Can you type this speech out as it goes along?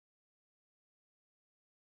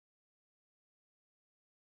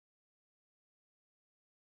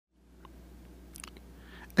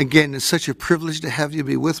Again, it's such a privilege to have you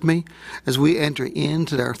be with me as we enter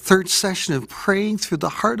into our third session of praying through the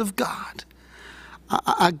heart of God.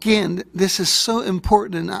 Again, this is so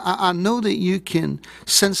important, and I know that you can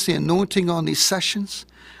sense the anointing on these sessions.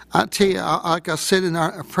 I tell you, like I said in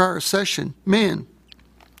our prior session, man,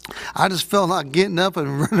 I just felt like getting up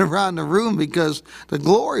and running around the room because the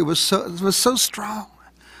glory was so strong.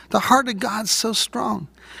 The heart of God's so strong.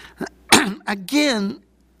 Again,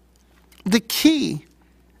 the key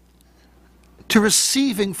to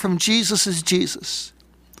receiving from Jesus is Jesus.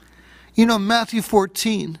 You know, Matthew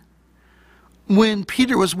 14, when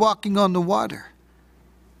Peter was walking on the water,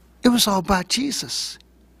 it was all about Jesus.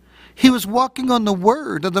 He was walking on the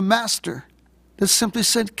word of the Master that simply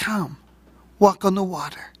said, come, walk on the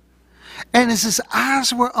water. And as his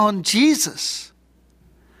eyes were on Jesus,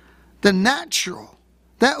 the natural,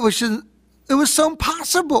 it was so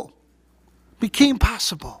impossible, became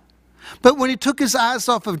possible. But when he took his eyes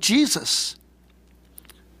off of Jesus,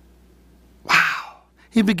 wow,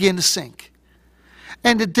 he began to sink.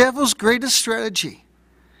 And the devil's greatest strategy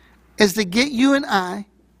is to get you and I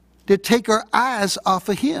to take our eyes off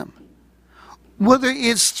of him. Whether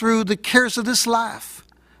it's through the cares of this life,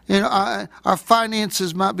 our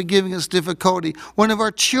finances might be giving us difficulty. One of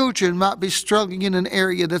our children might be struggling in an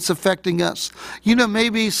area that's affecting us. You know,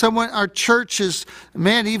 maybe our church is,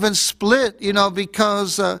 even split,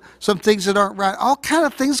 because some things that aren't right. All kind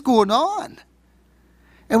of things going on.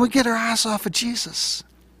 And we get our eyes off of Jesus.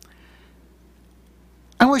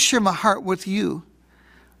 I want to share my heart with you.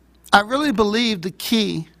 I really believe the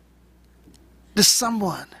key to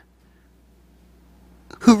someone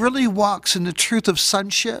who really walks in the truth of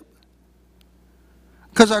sonship,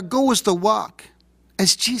 because our goal is to walk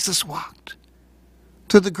as Jesus walked,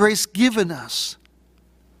 through the grace given us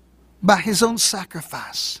by his own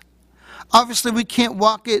sacrifice. Obviously, we can't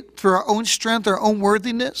walk it through our own strength, our own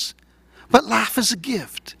worthiness, but life is a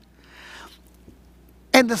gift.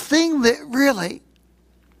 And the thing that really,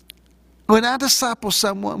 when I disciple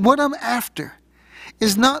someone, what I'm after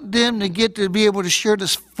is not them to get to be able to share the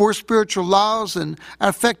 4 spiritual laws in an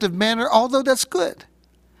effective manner, although that's good.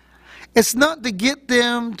 It's not to get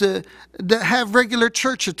them to have regular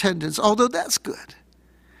church attendance, although that's good.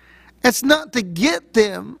 It's not to get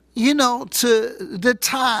them, to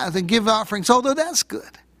tithe and give offerings, although that's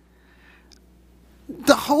good.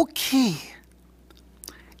 The whole key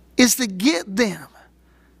is to get them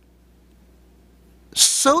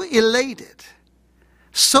so elated,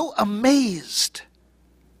 so amazed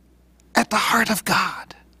at the heart of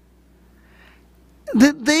God,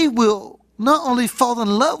 that they will not only fall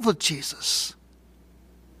in love with Jesus,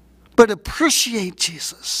 but appreciate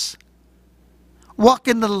Jesus, walk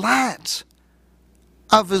in the light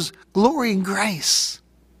of his glory and grace,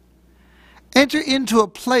 enter into a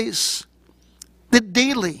place that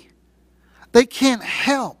daily they can't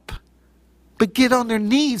help but get on their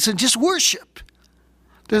knees and just worship.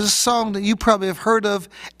 There's a song that you probably have heard of,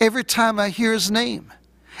 every time I hear his name.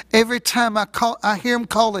 Every time I hear him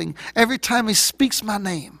calling, every time he speaks my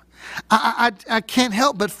name, I can't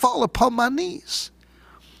help but fall upon my knees.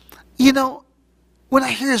 When I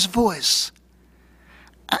hear his voice,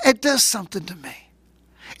 it does something to me.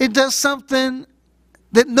 It does something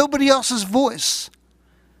that nobody else's voice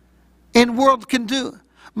in the world can do.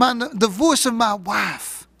 The voice of my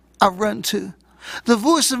wife, I run to. The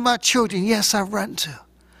voice of my children, yes, I run to.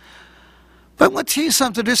 But I want to tell you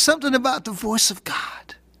something. There's something about the voice of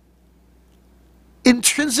God.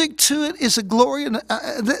 Intrinsic to it is a glory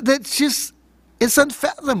that's just, it's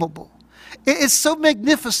unfathomable. It's so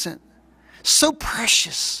magnificent, so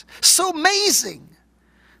precious, so amazing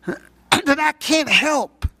that I can't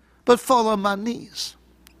help but fall on my knees.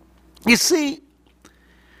 You see,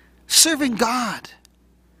 serving God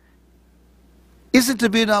isn't to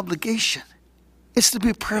be an obligation. It's to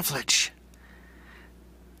be a privilege.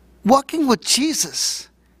 Walking with Jesus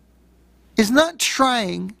is not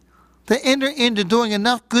trying to enter into doing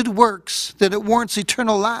enough good works that it warrants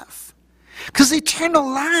eternal life. Because eternal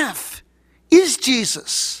life is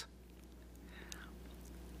Jesus.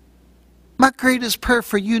 My greatest prayer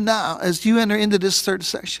for you now as you enter into this third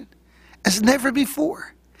session, as never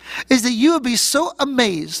before, is that you will be so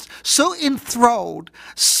amazed, so enthralled,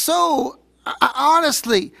 so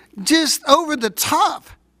honestly just over the top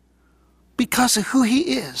because of who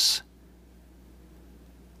he is,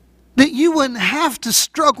 that you wouldn't have to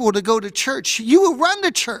struggle to go to church. You will run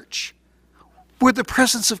to church where the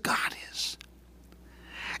presence of God is.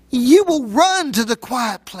 You will run to the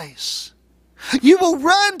quiet place. You will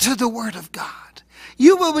run to the Word of God.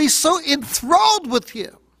 You will be so enthralled with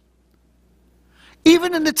him.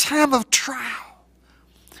 Even in the time of trial,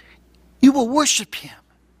 you will worship him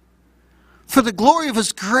for the glory of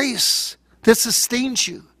his grace that sustains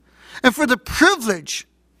you, and for the privilege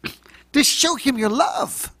to show him your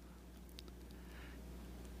love.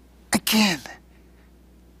 Again,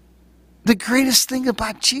 the greatest thing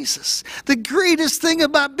about Jesus, the greatest thing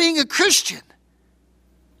about being a Christian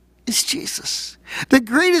is Jesus. The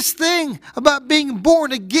greatest thing about being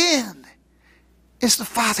born again is the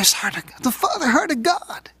Father's heart of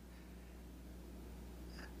God.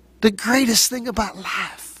 The greatest thing about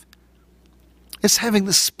life is having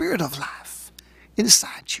the Spirit of life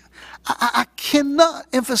inside you. I cannot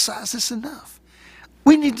emphasize this enough.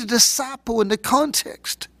 We need to disciple in the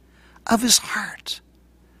context of his heart.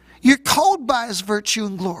 You're called by his virtue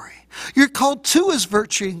and glory. You're called to his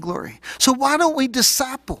virtue and glory. So why don't we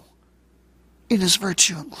disciple in his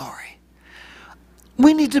virtue and glory?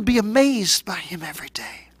 We need to be amazed by him every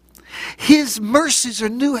day. His mercies are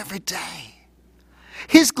new every day.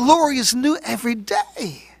 His glory is new every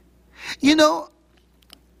day. You know,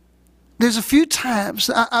 there's a few times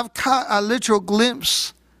I've caught a literal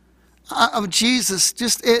glimpse of Jesus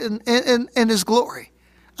just in his glory.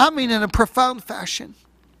 I mean, in a profound fashion.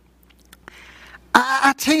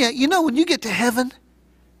 I tell you, you know, when you get to heaven,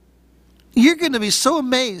 you're going to be so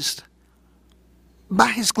amazed by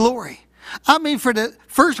his glory. I mean, for the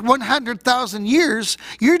first 100,000 years,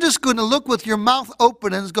 you're just going to look with your mouth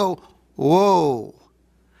open and go, whoa.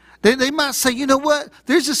 They might say, you know what?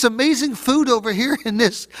 There's this amazing food over here in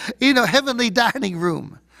this, heavenly dining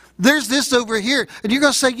room. There's this over here. And you're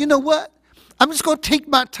going to say, you know what? I'm just going to take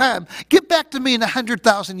my time. Get back to me in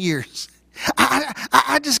 100,000 years.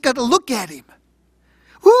 I just got to look at him.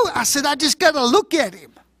 Woo, I said, I just got to look at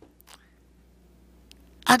him.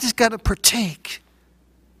 I just got to partake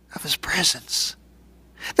of his presence.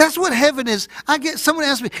 That's what heaven is. Someone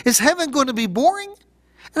asked me, is heaven going to be boring?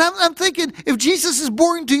 And I'm thinking, if Jesus is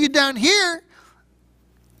boring to you down here,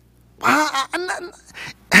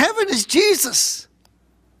 heaven is Jesus.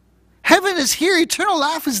 Heaven is here. Eternal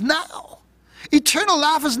life is now. Eternal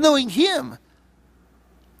life is knowing him.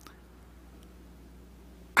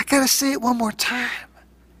 I got to say it one more time.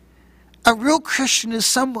 A real Christian is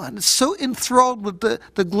someone that's so enthralled with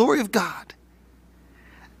the glory of God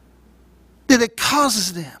that it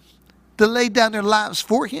causes them to lay down their lives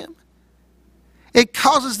for him. It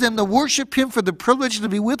causes them to worship him for the privilege to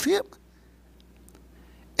be with him.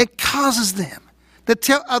 It causes them to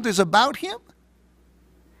tell others about him.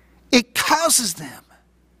 It causes them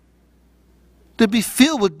to be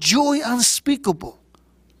filled with joy unspeakable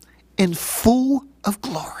and full of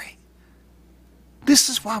glory. This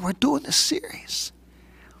is why we're doing this series.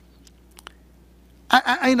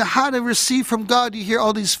 I know how to receive from God. You hear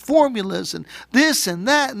all these formulas and this and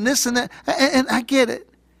that and this and that. And I get it.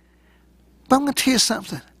 But I'm going to tell you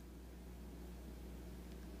something.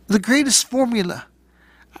 The greatest formula,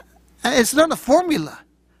 it's not a formula.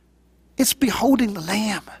 It's beholding the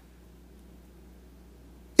Lamb.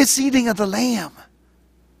 It's eating of the Lamb.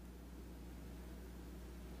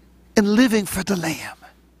 And living for the Lamb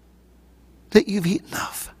that you've eaten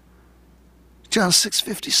of. John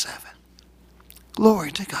 6:57.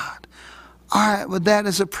 Glory to God. All right, with that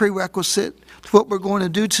as a prerequisite to what we're going to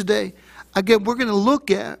do today. Again, we're going to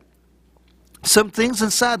look at some things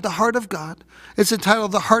inside the heart of God. It's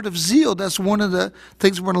entitled The Heart of Zeal. That's one of the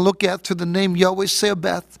things we're going to look at through the name Yahweh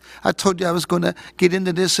Sabaoth. I told you I was going to get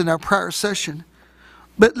into this in our prior session.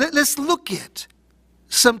 But let's look at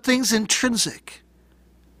some things intrinsic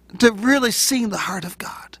to really seeing the heart of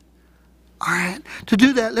God. All right. To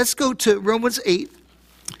do that, let's go to Romans 8.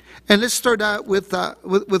 And let's start out with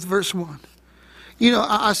verse 1. You know,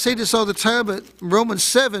 I say this all the time, but Romans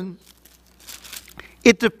 7,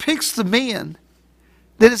 it depicts the man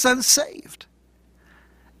that is unsaved,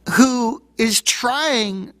 who is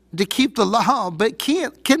trying to keep the law, but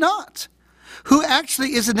cannot, who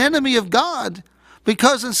actually is an enemy of God,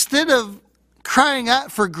 because instead of crying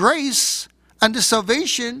out for grace unto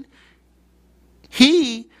salvation,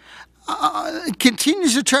 he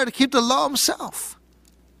continues to try to keep the law himself.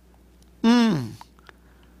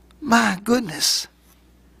 My goodness.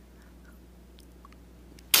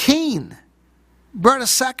 Cain brought a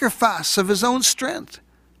sacrifice of his own strength.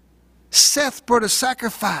 Seth brought a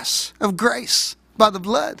sacrifice of grace by the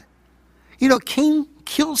blood. You know, Cain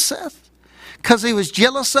killed Seth because he was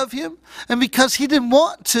jealous of him and because he didn't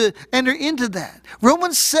want to enter into that.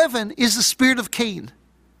 Romans 7 is the spirit of Cain.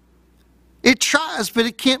 It tries, but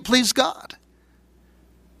it can't please God.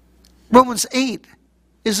 Romans 8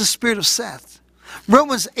 is the spirit of Seth.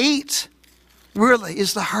 Romans 8 really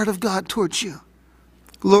is the heart of God towards you.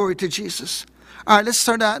 Glory to Jesus. All right, let's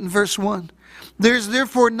start out in verse 1. There is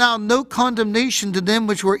therefore now no condemnation to them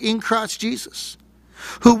which were in Christ Jesus,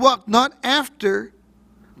 who walk not after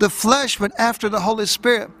the flesh, but after the Holy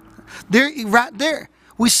Spirit. There, right there,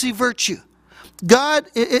 we see virtue. God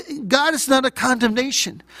is not a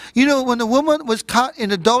condemnation. You know, when the woman was caught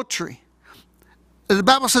in adultery, the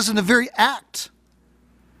Bible says in the very act,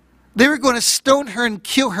 they were going to stone her and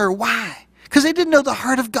kill her. Why? Because they didn't know the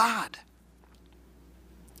heart of God.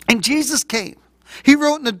 And Jesus came. He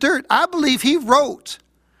wrote in the dirt. I believe he wrote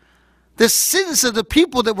the sins of the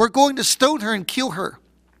people that were going to stone her and kill her.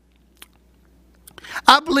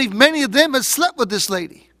 I believe many of them had slept with this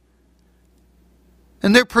lady.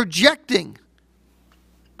 And they're projecting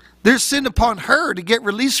their sin upon her to get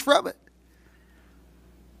released from it.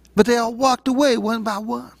 But they all walked away one by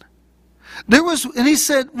one. And he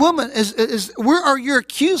said, woman, where are your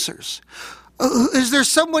accusers? Is there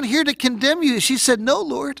someone here to condemn you? She said, no,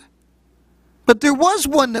 Lord. But there was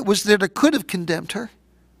one that was there that could have condemned her.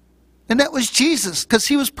 And that was Jesus, because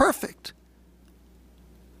he was perfect.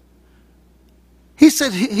 He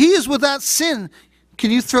said, he is without sin.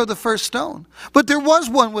 Can you throw the first stone? But there was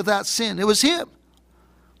one without sin. It was him.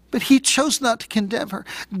 But he chose not to condemn her.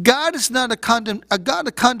 God is not a God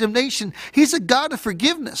of condemnation. He's a God of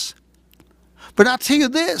forgiveness. But I'll tell you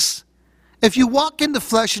this. If you walk in the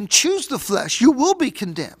flesh and choose the flesh, you will be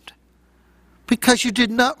condemned. Because you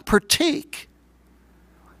did not partake.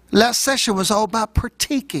 Last session was all about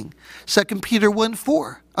partaking. 2 Peter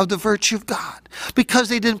 1:4 of the virtue of God. Because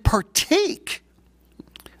they didn't partake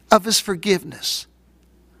of his forgiveness.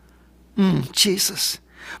 Jesus.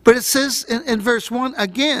 But it says in verse 1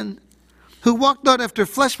 again, who walked not after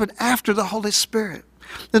flesh, but after the Holy Spirit.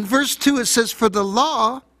 In verse 2 it says, for the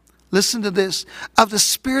law, listen to this, of the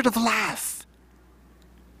Spirit of life.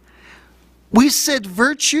 We said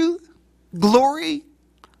virtue, glory.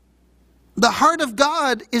 The heart of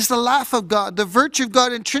God is the life of God. The virtue of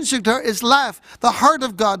God, intrinsic to her, is life. The heart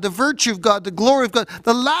of God, the virtue of God, the glory of God,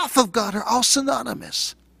 the life of God are all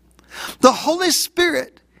synonymous. The Holy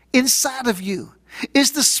Spirit inside of you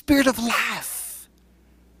is the Spirit of life.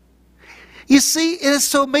 You see, it is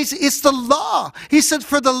so amazing. It's the law. He said,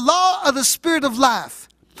 for the law of the Spirit of life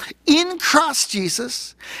in Christ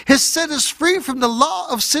Jesus has set us free from the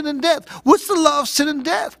law of sin and death. What's the law of sin and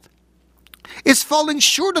death? It's falling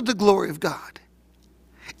short of the glory of God.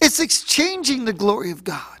 It's exchanging the glory of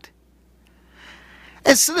God.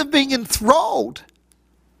 Instead of being enthralled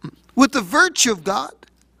with the virtue of God,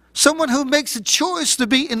 someone who makes a choice to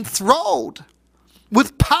be enthralled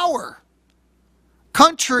with power,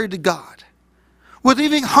 contrary to God, with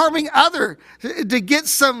even harming others to get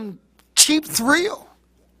some cheap thrill.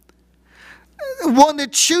 One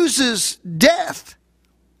that chooses death,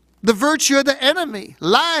 the virtue of the enemy,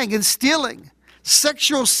 lying and stealing,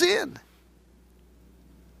 sexual sin.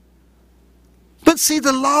 But see,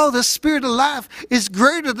 the law of the Spirit of life is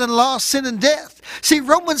greater than the law of sin and death. See,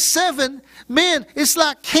 Romans 7, man, it's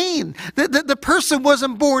like Cain. The person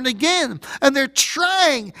wasn't born again. And they're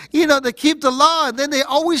trying, to keep the law. And then they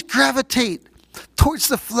always gravitate towards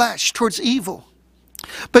the flesh, towards evil.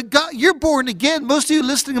 But God, you're born again. Most of you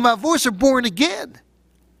listening to my voice are born again.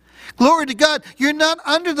 Glory to God. You're not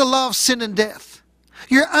under the law of sin and death.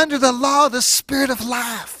 You're under the law of the Spirit of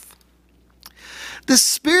life. The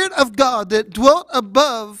Spirit of God that dwelt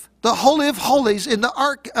above the Holy of Holies in the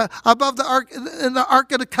ark, above the ark, in the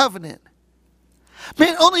Ark of the Covenant.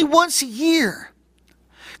 Man, only once a year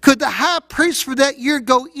could the high priest for that year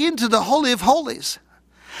go into the Holy of Holies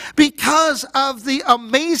because of the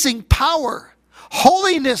amazing power,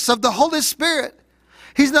 holiness of the Holy Spirit.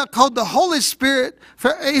 He's not called the Holy Spirit.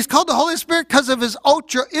 He's called the Holy Spirit because of his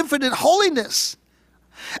ultra infinite holiness.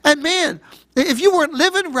 And man, if you weren't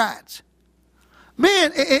living right,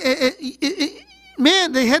 man,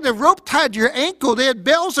 they had a rope tied to your ankle. They had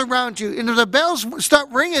bells around you. And if the bells start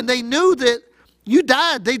ringing, they knew that you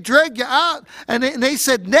died. They dragged you out. And they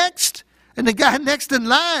said, next. And the guy next in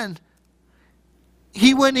line,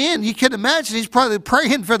 he went in. You can imagine he's probably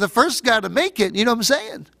praying for the first guy to make it. You know what I'm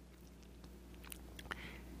saying?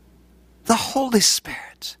 The Holy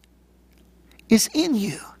Spirit is in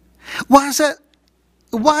you. Why is that?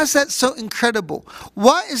 Why is that so incredible?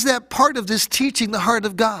 Why is that part of this teaching, the heart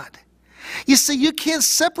of God? You see, you can't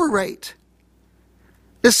separate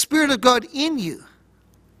the Spirit of God in you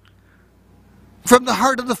from the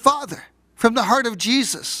heart of the Father, from the heart of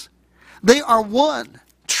Jesus. They are one,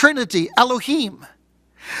 Trinity, Elohim.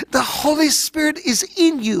 The Holy Spirit is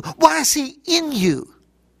in you. Why is he in you?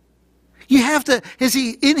 You have to, is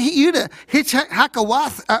he in you to hitchhike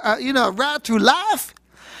a ride through life?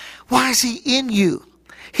 Why is he in you?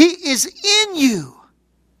 He is in you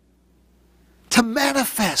to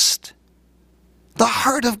manifest the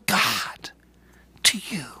heart of God to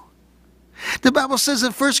you. The Bible says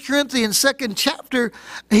in 1 Corinthians 2nd chapter,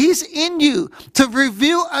 he's in you to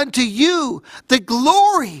reveal unto you the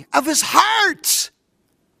glory of his heart,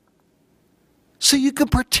 so you can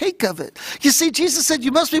partake of it. You see, Jesus said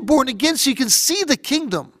you must be born again so you can see the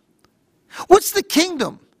kingdom. What's the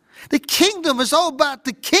kingdom? The kingdom is all about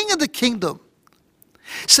the king of the kingdom.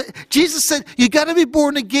 So Jesus said you got to be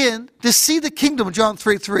born again to see the kingdom, John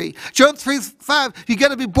 3:3. John 3:5, you got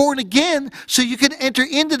to be born again so you can enter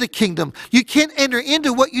into the kingdom. You can't enter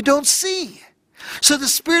into what you don't see. So the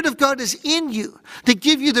Spirit of God is in you to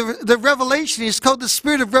give you the revelation. He's called the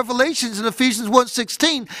Spirit of revelations in Ephesians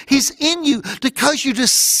 1:16. He's in you to cause you to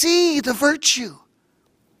see the virtue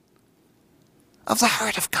of the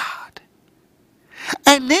heart of God.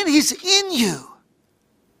 And then he's in you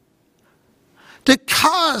to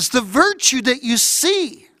cause the virtue that you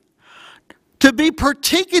see to be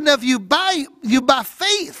partaken of you by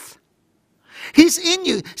faith. He's in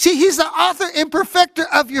you. See, he's the author and perfecter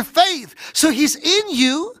of your faith. So he's in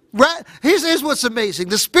you, right? Here's what's amazing.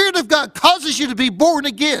 The Spirit of God causes you to be born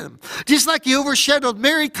again. Just like he overshadowed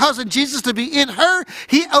Mary, causing Jesus to be in her,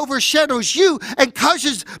 he overshadows you and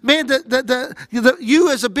causes, man,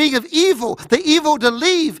 you as a being of evil, the evil to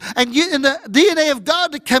leave, and you in the DNA of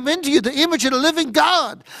God to come into you, the image of the living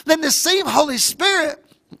God. Then the same Holy Spirit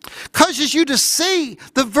causes you to see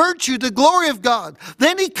the virtue, the glory of God.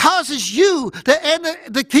 Then he causes you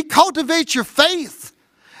he cultivates your faith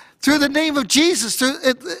through the name of Jesus.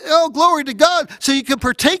 Oh, glory to God, so you can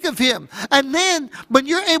partake of him. And then when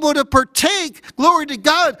you're able to partake, glory to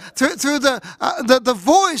God, through the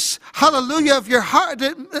voice, hallelujah, of your heart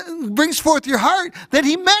that brings forth your heart, then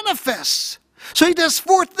he manifests. So he does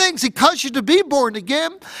four things. He causes you to be born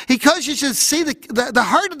again. He causes you to see the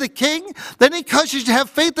heart of the king. Then he causes you to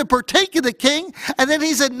have faith to partake of the king. And then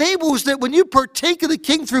he enables that when you partake of the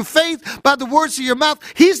king through faith by the words of your mouth,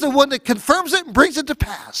 he's the one that confirms it and brings it to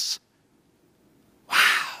pass. Wow.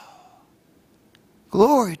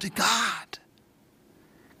 Glory to God.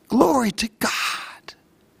 Glory to God.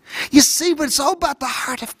 You see, but it's all about the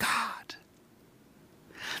heart of God.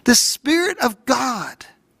 The Spirit of God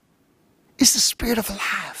is the Spirit of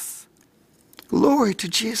life. Glory to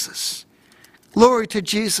Jesus. Glory to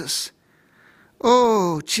Jesus.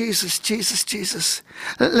 Oh, Jesus, Jesus, Jesus.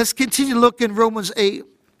 Let's continue to look in Romans 8,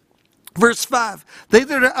 verse 5. They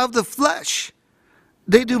that are of the flesh,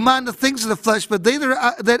 they do mind the things of the flesh, but they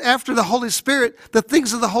that after the Holy Spirit, the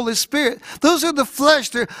things of the Holy Spirit. Those are the flesh.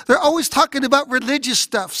 They're always talking about religious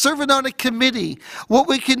stuff, serving on a committee, what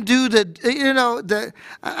we can do to,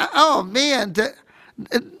 oh man,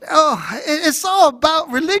 it's all about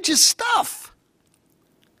religious stuff.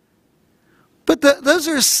 But those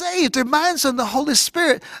are saved. Their minds on the Holy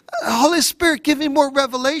Spirit. Holy Spirit, give me more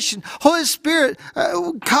revelation. Holy Spirit,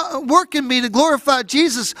 work in me to glorify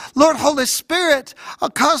Jesus. Lord, Holy Spirit,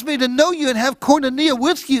 cause me to know you and have koinonia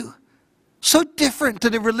with you. So different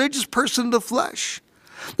than a religious person in the flesh.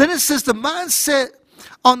 Then it says the mindset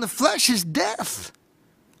on the flesh is death.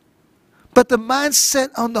 But the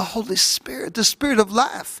mindset on the Holy Spirit, the Spirit of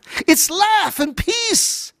life, it's life and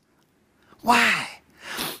peace. Why?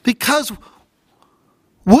 Because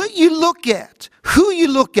what you look at, who you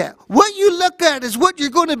look at, what you look at is what you're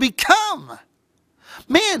going to become.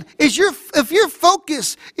 Man, if your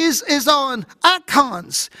focus is on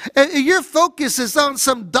icons, if your focus is on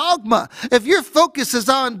some dogma, if your focus is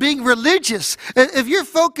on being religious, if your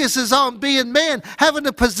focus is on being having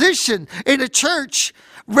a position in a church,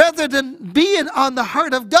 rather than being on the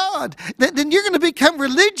heart of God, then you're going to become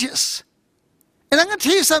religious. And I'm going to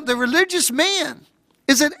tell you something, the religious man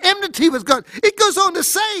is at enmity with God. It goes on to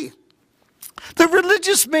say, the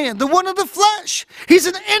religious man, the one of the flesh, he's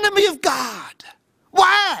an enemy of God.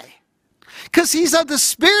 Why? Because he's of the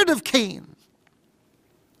spirit of Cain.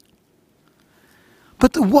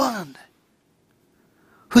 But the one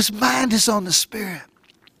whose mind is on the Spirit,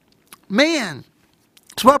 man,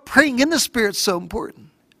 that's why praying in the Spirit is so important.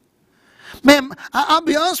 Man, I'll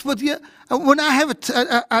be honest with you, when I have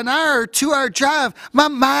an hour or 2 hour drive, my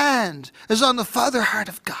mind is on the Father heart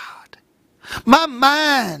of God. My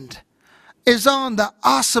mind is on the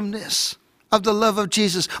awesomeness of the love of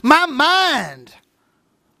Jesus. My mind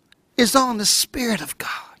is on the Spirit of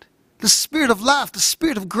God, the Spirit of life, the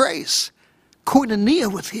Spirit of grace,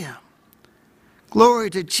 koinonia with Him. Glory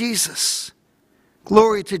to Jesus.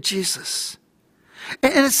 Glory to Jesus.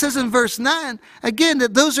 And it says in verse 9, again,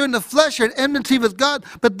 that those who are in the flesh are at enmity with God,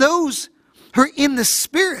 but those who are in the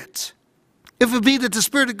Spirit, if it be that the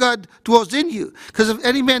Spirit of God dwells in you. Because if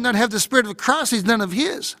any man not have the Spirit of Christ, he's none of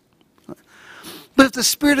his. But if the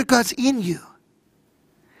Spirit of God's in you,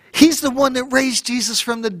 He's the one that raised Jesus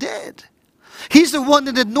from the dead. He's the one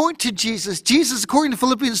that anointed Jesus. Jesus, according to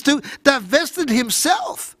Philippians 2, divested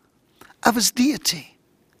himself of his deity.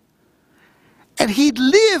 And he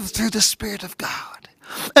lived through the Spirit of God.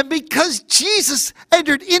 And because Jesus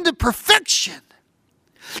entered into perfection,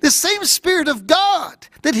 the same Spirit of God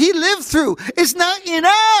that he lived through is now in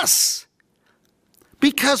us.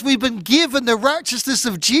 Because we've been given the righteousness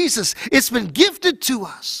of Jesus. It's been gifted to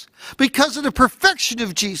us because of the perfection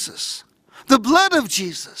of Jesus, the blood of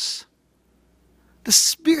Jesus. The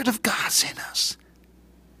Spirit of God's in us.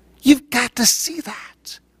 You've got to see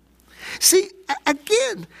that. See,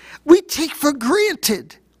 again, we take for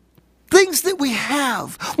granted things that we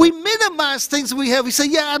have. We minimize things that we have. We say,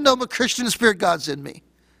 yeah, I know I'm a Christian, the Spirit of God's in me.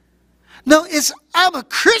 No, I'm a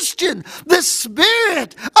Christian. The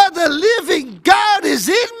Spirit of the living God is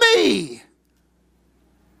in me.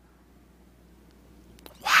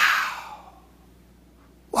 Wow.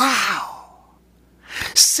 Wow.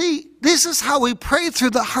 See, this is how we pray through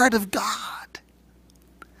the heart of God.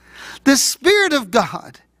 The Spirit of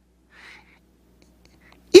God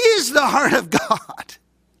is the heart of God.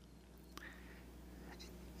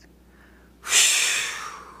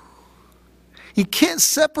 You can't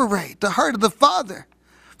separate the heart of the Father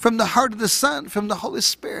from the heart of the Son, from the Holy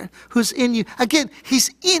Spirit who's in you. Again, he's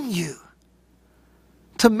in you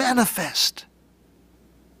to manifest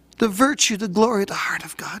the virtue, the glory, the heart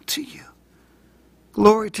of God to you.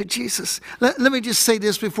 Glory to Jesus. Let me just say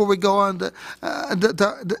this before we go on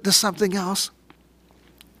to something else.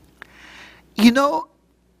 You know,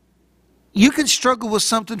 you can struggle with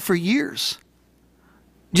something for years.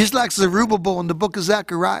 Just like Zerubbabel in the book of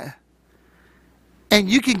Zechariah. And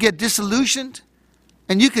you can get disillusioned.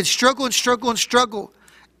 And you can struggle and struggle and struggle.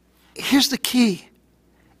 Here's the key.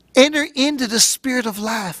 Enter into the spirit of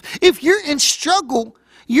life. If you're in struggle,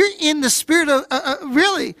 you're in the spirit of,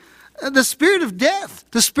 the spirit of death.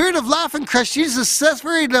 The spirit of life in Christ Jesus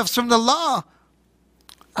separated us from the law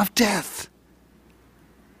of death.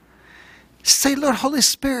 Say, Lord, Holy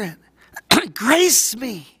Spirit, grace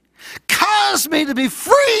me. Cause me to be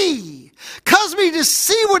free. Cause me to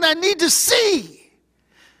see what I need to see.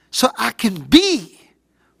 So I can be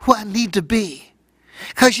who I need to be.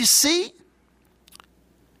 Because you see,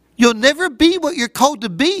 you'll never be what you're called to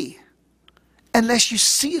be unless you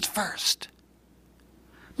see it first.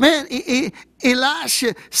 Man,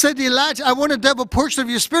 Elisha said to Elijah, I want a double portion of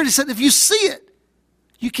your spirit. He said, if you see it,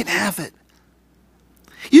 you can have it.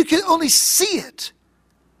 You can only see it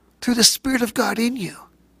through the Spirit of God in you.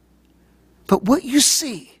 But what you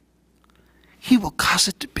see, he will cause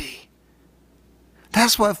it to be.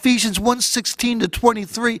 That's why Ephesians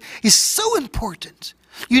 1:16-23 is so important.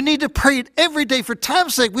 You need to pray it every day. For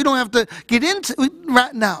time's sake, we don't have to get into it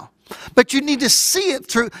right now. But you need to see it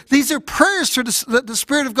through. These are prayers through that the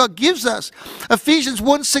Spirit of God gives us. Ephesians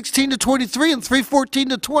 1:16-23 and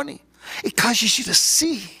 3:14-20. It causes you to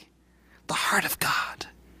see the heart of God.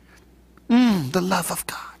 The love of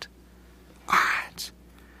God. All right.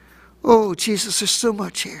 Oh, Jesus, there's so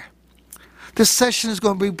much here. This session is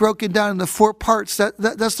going to be broken down into 4 parts.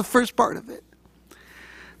 That's the first part of it.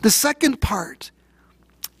 The second part,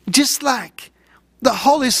 just like the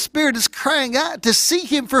Holy Spirit is crying out to see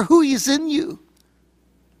him for who he is in you.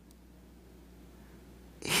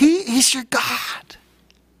 He's your God.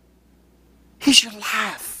 He's your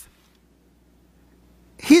life.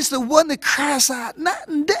 He's the one that cries out night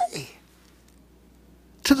and day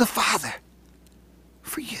to the Father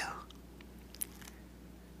for you.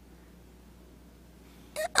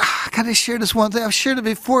 I got to share this one thing. I've shared it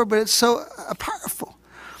before, but it's so powerful.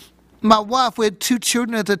 My wife, we had 2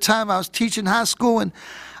 children at the time. I was teaching high school, and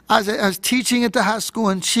I was teaching at the high school,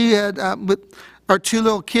 and she had with our 2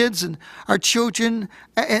 little kids and our children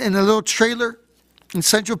in a little trailer in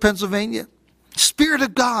central Pennsylvania. Spirit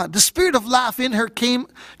of God, the Spirit of life in her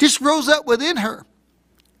just rose up within her.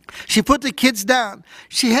 She put the kids down.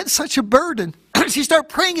 She had such a burden. She started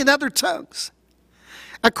praying in other tongues.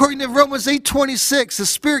 According to Romans 8:26, the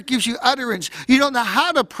Spirit gives you utterance. You don't know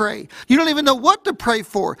how to pray. You don't even know what to pray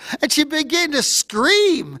for. And she began to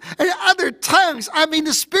scream in other tongues. I mean,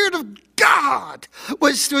 the Spirit of God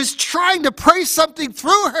was trying to pray something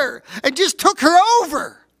through her and just took her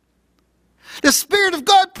over. The Spirit of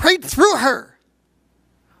God prayed through her.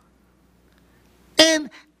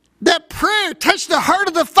 And that prayer touched the heart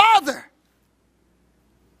of the Father.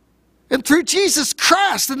 And through Jesus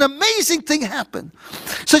Christ, an amazing thing happened.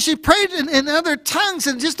 So she prayed in other tongues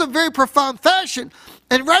in just a very profound fashion.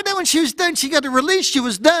 And right now when she was done, she got a release. She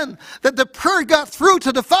was done. That the prayer got through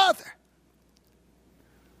to the Father.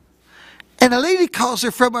 And a lady calls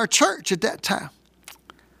her from our church at that time.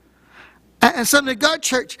 And Assembly of God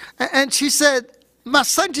Church. And she said, my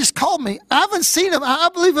son just called me. I haven't seen him. I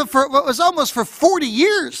believe it for what was almost for 40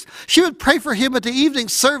 years. She would pray for him at the evening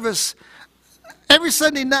service every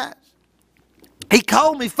Sunday night. He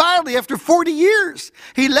called me finally after 40 years.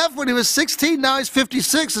 He left when he was 16. Now he's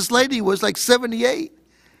 56. This lady was like 78.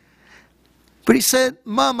 But he said,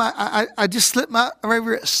 Mom, I just slipped my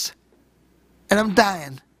wrist and I'm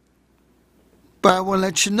dying. But I want to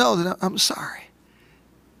let you know that I'm sorry.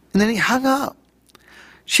 And then he hung up.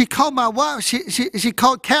 She called my wife. She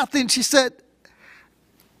called Kathy and she said,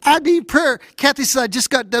 I need prayer. Kathy said, I just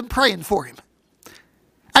got done praying for him.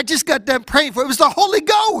 I just got done praying for him. It was the Holy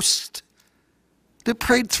Ghost that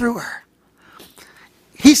prayed through her.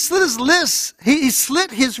 He slit his wrist. He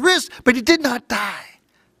slit his wrist, but he did not die.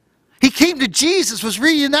 He came to Jesus, was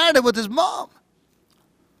reunited with his mom.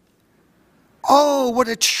 Oh, what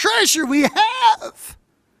a treasure we have.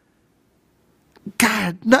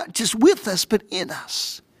 God, not just with us, but in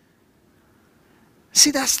us.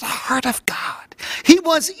 See, that's the heart of God. He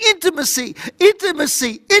wants intimacy.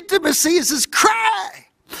 Intimacy. Intimacy is his cry.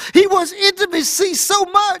 He wants intimacy so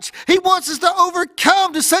much. He wants us to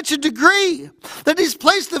overcome to such a degree that he's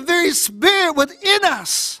placed the very Spirit within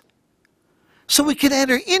us so we can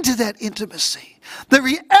enter into that intimacy, the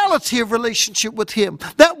reality of relationship with him,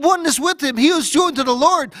 that oneness with him. He who's joined to the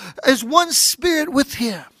Lord is one spirit with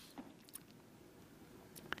him.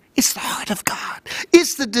 It's the heart of God.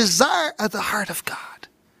 It's the desire of the heart of God.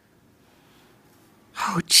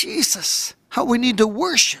 Oh, Jesus, how we need to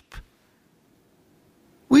worship.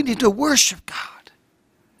 We need to worship God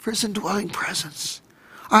for his indwelling presence.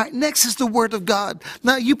 All right, next is the Word of God.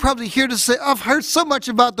 Now, you probably hear to say, I've heard so much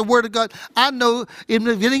about the Word of God. I know in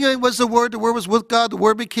the beginning it was the Word was with God, the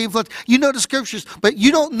Word became flesh. You know the Scriptures, but you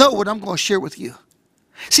don't know what I'm going to share with you.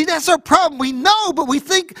 See, that's our problem. We know, but we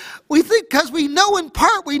think because we know in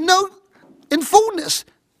part, we know in fullness.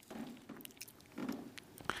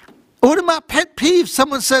 One of my pet peeves,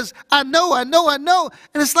 someone says, I know. And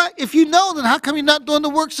it's like, if you know, then how come you're not doing the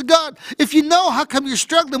works of God? If you know, how come you're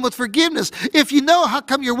struggling with forgiveness? If you know, how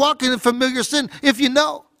come you're walking in familiar sin? If you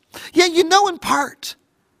know. Yeah, you know in part.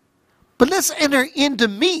 But let's enter into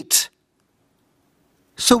meat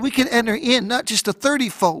so we can enter in not just a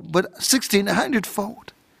 30-fold, but 60 and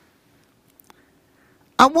 100-fold.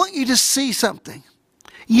 I want you to see something.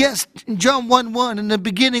 Yes, John 1:1, in the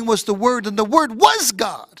beginning was the Word, and the Word was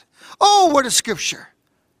God. Oh, what a scripture.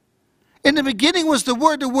 In the beginning was the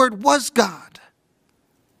Word was God.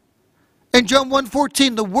 And John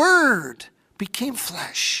 1:14, the Word became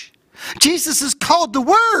flesh. Jesus is called the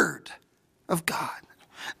Word of God.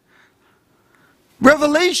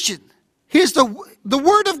 Revelation, here's the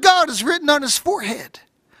Word of God is written on his forehead.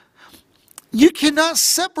 You cannot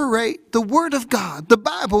separate the Word of God, the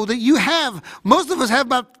Bible that you have. Most of us have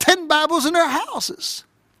about 10 Bibles in our houses.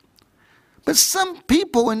 But some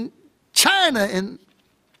people in China and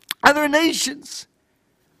other nations,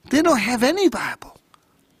 they don't have any Bible.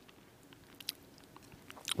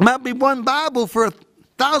 Might be one Bible for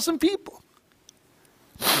 1,000 people.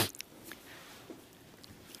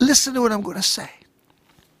 Listen to what I'm going to say.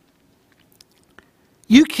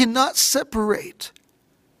 You cannot separate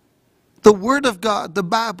the Word of God, the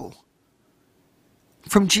Bible,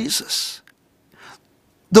 from Jesus.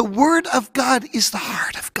 The Word of God is the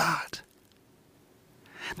heart of God.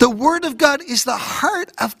 The Word of God is the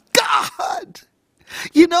heart of God.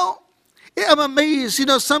 You know, I'm amazed. You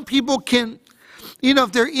know, some people can, you know,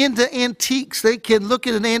 if they're into antiques, they can look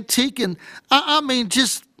at an antique and, I mean,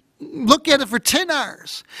 just look at it for 10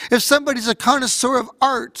 hours. If somebody's a connoisseur of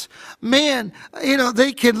art, man, you know,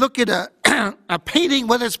 they can look at a painting,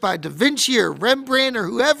 whether it's by Da Vinci or Rembrandt or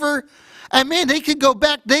whoever, and man, they could go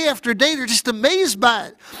back day after day. They're just amazed by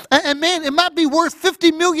it. And man, it might be worth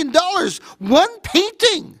 $50 million, one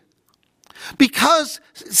painting. Because,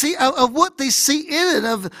 see, of what they see in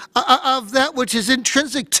it, of that which is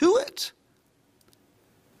intrinsic to it.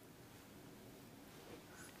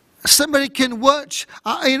 Somebody can watch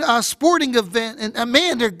a sporting event, and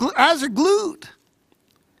man, their eyes are glued.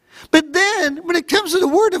 But then, when it comes to the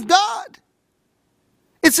Word of God,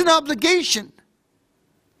 it's an obligation.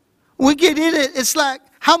 We get in it, it's like,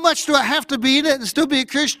 how much do I have to be in it and still be a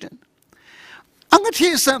Christian? I'm going to tell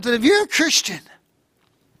you something. If you're a Christian,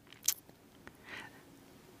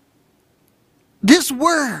 this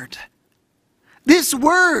word,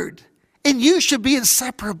 and you should be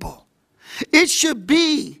inseparable. It should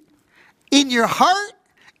be in your heart,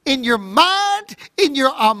 in your mind, in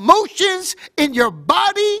your emotions, in your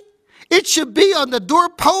body. It should be on the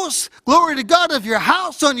doorpost, glory to God, of your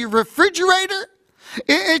house, on your refrigerator.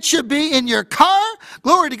 It should be in your car.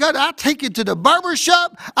 Glory to God, I take it to the barber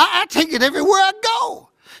shop. I take it everywhere I go.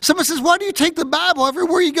 Someone says, why do you take the Bible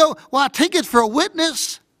everywhere you go? Well, I take it for a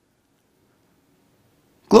witness.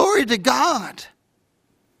 Glory to God.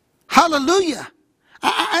 Hallelujah.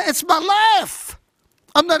 It's my life.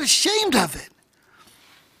 I'm not ashamed of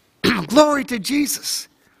it. Glory to Jesus.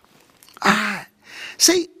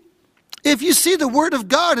 See, if you see the Word of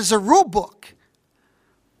God as a rule book,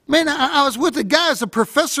 man, I was with a guy who's a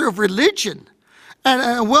professor of religion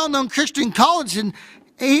at a well-known Christian college, and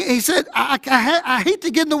he said, I hate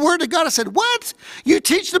to get in the Word of God. I said, what? You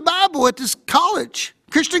teach the Bible at this college,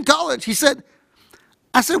 Christian college?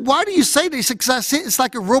 I said, why do you say this? He said, because it's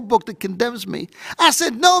like a rule book that condemns me. I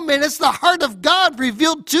said, no, man, it's the heart of God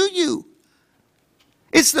revealed to you.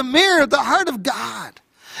 It's the mirror of the heart of God.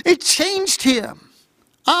 It changed him.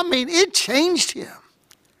 I mean, it changed him.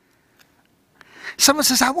 Someone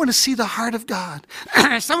says, I want to see the heart of God.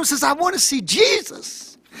 Someone says, I want to see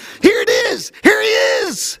Jesus. Here it is. Here he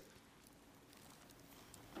is.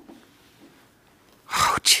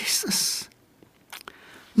 Oh, Jesus.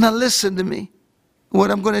 Now listen to me. What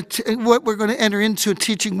we're going to enter into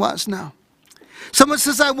teaching was now. Someone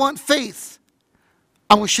says, I want faith.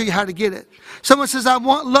 I will show you how to get it. Someone says, I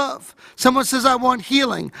want love. Someone says, I want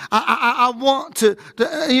healing. I want to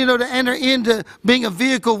enter into being a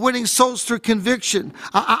vehicle, winning souls through conviction.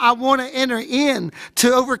 I want to enter in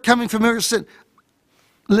to overcoming familiar sin.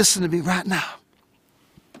 Listen to me right now.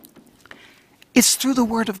 It's through the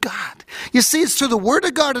Word of God. You see, it's through the Word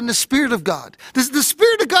of God and the Spirit of God. The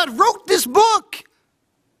Spirit of God wrote this book.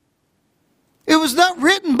 It was not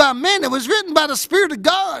written by men. It was written by the Spirit of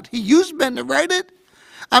God. He used men to write it.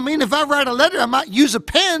 I mean, if I write a letter, I might use a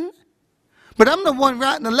pen. But I'm the one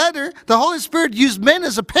writing the letter. The Holy Spirit used men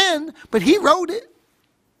as a pen, but he wrote it.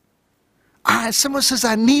 All right, someone says,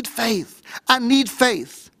 I need faith. I need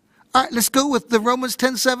faith. All right, let's go with the Romans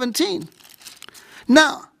 10:17.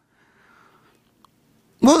 Now,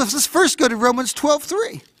 well, let's first go to Romans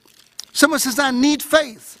 12:3. Someone says, I need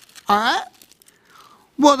faith. All right?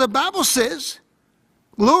 Well, the Bible says,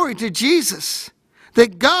 glory to Jesus,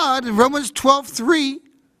 that God, in Romans 12:3,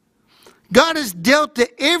 God has dealt to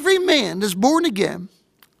every man that's born again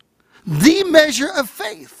the measure of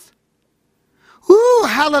faith. Ooh,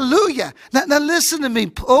 hallelujah. Now listen to me.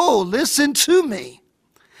 Oh, listen to me.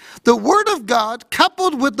 The Word of God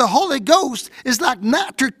coupled with the Holy Ghost is like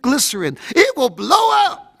nitroglycerin. It will blow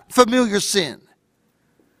out familiar sin.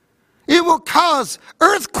 It will cause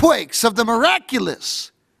earthquakes of the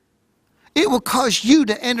miraculous. It will cause you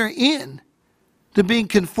to enter in to being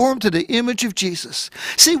conformed to the image of Jesus.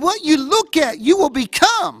 See, what you look at, you will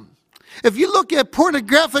become. If you look at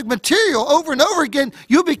pornographic material over and over again,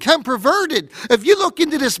 you'll become perverted. If you look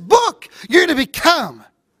into this book, you're going to become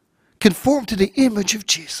conformed to the image of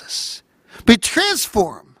Jesus. Be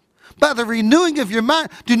transformed by the renewing of your mind.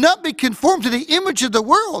 Do not be conformed to the image of the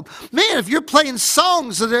world. Man, if you're playing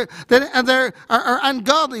songs that are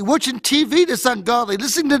ungodly, watching TV that's ungodly,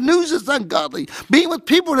 listening to news that's ungodly, being with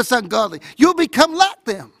people that's ungodly, you'll become like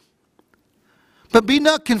them. But be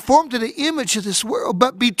not conformed to the image of this world,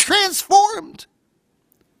 but be transformed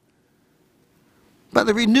by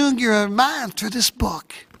the renewing of your mind through this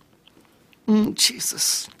book.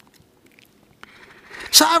 Jesus.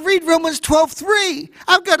 So I read Romans 12:3.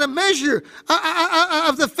 I've got a measure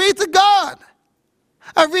of the faith of God.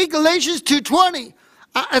 I read Galatians 2:20.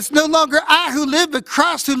 It's no longer I who live, but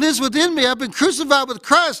Christ who lives within me. I've been crucified with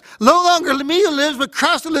Christ. No longer me who lives, but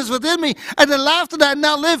Christ who lives within me. And the life that I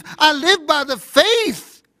now live, I live by the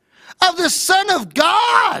faith of the Son of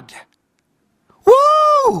God.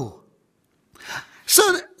 Woo!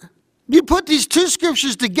 So you put these two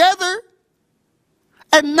scriptures together,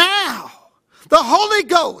 and now the Holy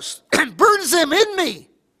Ghost burns them in me.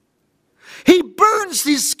 He burns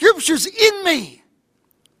these scriptures in me.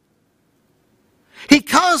 He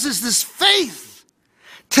causes this faith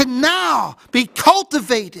to now be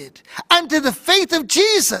cultivated unto the faith of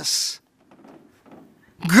Jesus,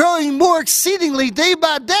 growing more exceedingly day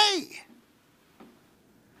by day.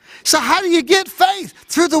 So how do you get faith?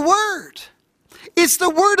 Through the Word. It's the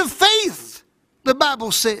word of faith, the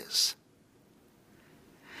Bible says.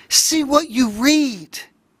 See what you read.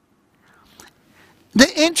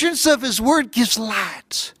 The entrance of his word gives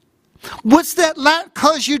light. What's that light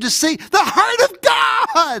cause you to see? The heart of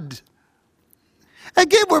God.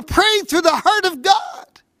 Again, we're praying through the heart of God.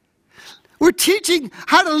 We're teaching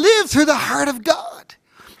how to live through the heart of God.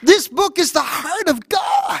 This book is the heart of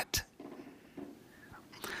God.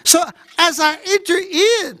 So as I enter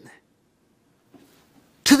in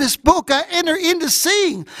to this book, I enter into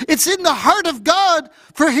seeing. It's in the heart of God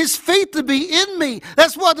for his faith to be in me.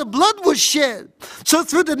 That's why the blood was shed. So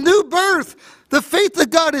through the new birth, the faith of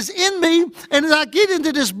God is in me, and as I get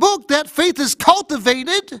into this book, that faith is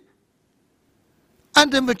cultivated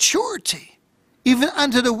unto maturity, even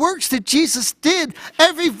unto the works that Jesus did.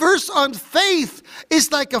 Every verse on faith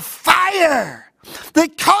is like a fire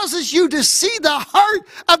that causes you to see the heart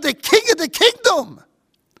of the King of the kingdom.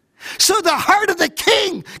 So the heart of the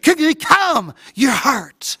King can become your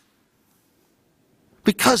heart.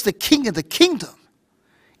 Because the King of the kingdom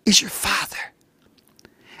is your Father.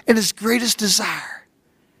 And his greatest desire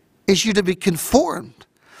is you to be conformed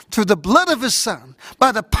through the blood of his Son,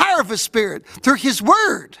 by the power of his Spirit, through his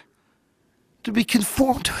word, to be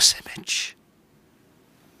conformed to his image.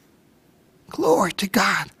 Glory to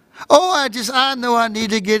God. Oh, I know I need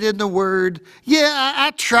to get in the word. Yeah,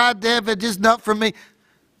 I tried that, but just not for me.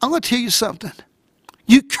 I'm going to tell you something.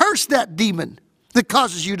 You curse that demon that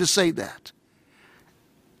causes you to say that.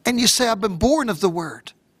 And you say, I've been born of the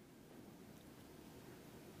word.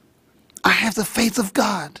 I have the faith of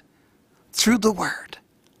God through the word.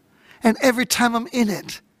 And every time I'm in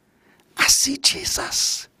it, I see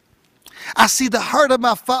Jesus. I see the heart of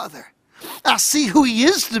my Father. I see who he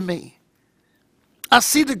is to me. I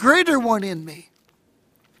see the greater one in me.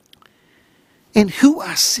 And who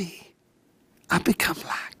I see, I become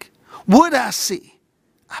like. What I see,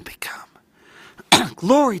 I become.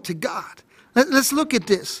 Glory to God. Let's look at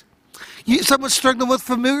this. Someone's struggling with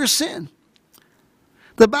familiar sin.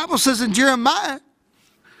 The Bible says in Jeremiah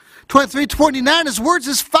 23:29, his words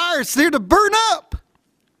is fire. It's there to burn up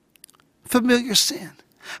familiar sin.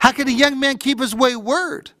 How can a young man keep his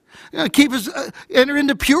wayward? Enter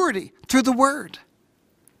into purity through the word.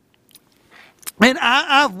 And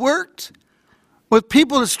I've worked with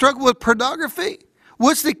people that struggle with pornography.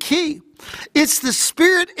 What's the key? It's the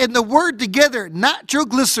Spirit and the word together,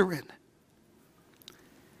 nitroglycerin.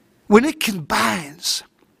 When it combines,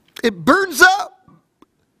 it burns up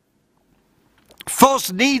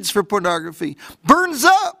false needs for pornography, burns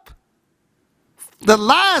up the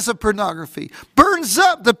lies of pornography, burns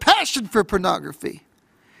up the passion for pornography.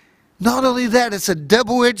 Not only that, it's a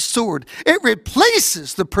double-edged sword. It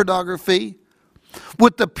replaces the pornography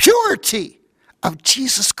with the purity of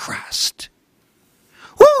Jesus Christ.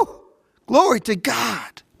 Woo! Glory to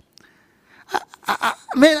God. I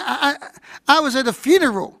was at a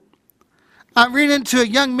funeral. I ran into a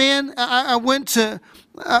young man. I went to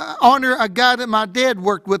honor a guy that my dad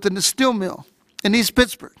worked with in the steel mill in East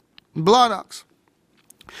Pittsburgh, Blood Ox.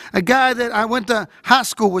 A guy that I went to high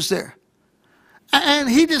school was there. And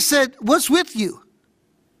he just said, what's with you?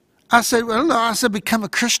 I said, well, no. I said, become a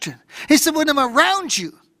Christian. He said, when I'm around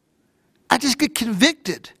you, I just get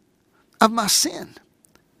convicted of my sin.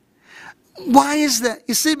 Why is that?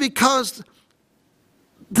 You see, because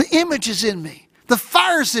the image is in me. The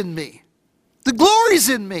fire's in me. The glory's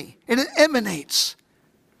in me. And it emanates.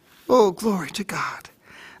 Oh, glory to God.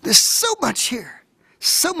 There's so much here.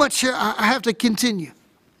 So much here. I have to continue.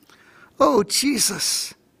 Oh,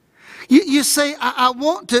 Jesus. You say, I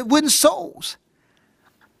want to win souls.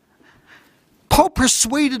 Paul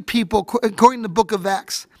persuaded people, according to the book of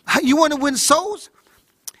Acts. You want to win souls?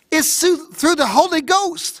 It's through the Holy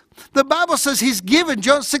Ghost. The Bible says he's given,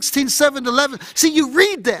 John 16:7-11. See, you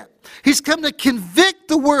read that. He's come to convict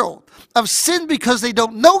the world of sin because they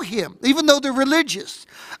don't know him, even though they're religious.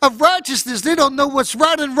 Of righteousness, they don't know what's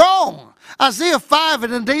right and wrong. Isaiah 5,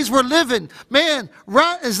 in the days we're living, man,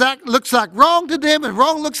 right looks like wrong to them and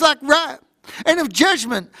wrong looks like right. And of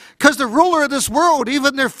judgment, because the ruler of this world,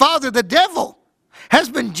 even their father, the devil, has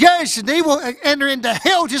been judged, and they will enter into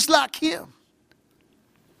hell just like him.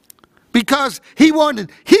 Because he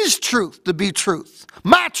wanted his truth to be truth,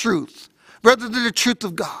 my truth, rather than the truth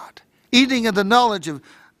of God. Eating of the knowledge of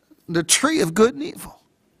the tree of good and evil.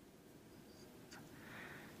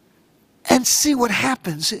 And see, what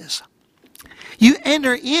happens is, you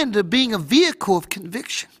enter into being a vehicle of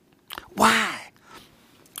conviction. Why?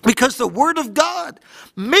 Because the Word of God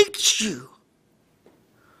makes you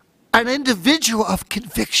an individual of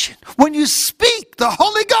conviction. When you speak, the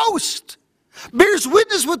Holy Ghost bears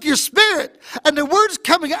witness with your spirit, and the words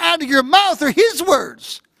coming out of your mouth are his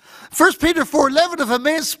words. 1 Peter 4:11, if a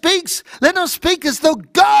man speaks, let him speak as though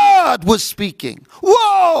God was speaking.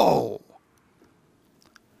 Whoa!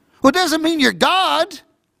 Well, it doesn't mean you're God.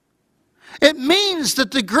 It means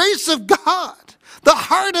that the grace of God, the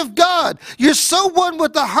heart of God, you're so one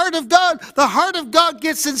with the heart of God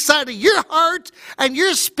gets inside of your heart, and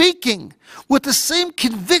you're speaking with the same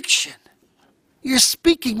conviction. You're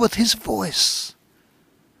speaking with his voice.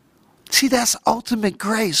 See, that's ultimate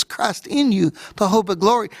grace, Christ in you, the hope of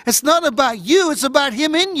glory. It's not about you, it's about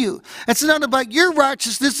him in you. It's not about your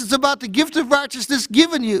righteousness, it's about the gift of righteousness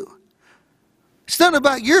given you. It's not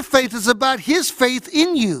about your faith, it's about his faith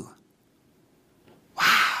in you.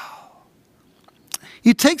 Wow.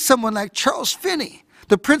 You take someone like Charles Finney,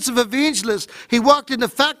 the Prince of Evangelists. He walked in a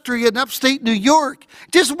factory in upstate New York,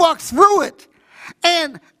 just walked through it.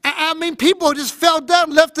 And I mean, people just fell down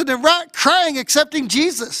left and right crying, accepting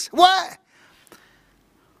Jesus. Why?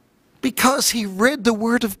 Because he read the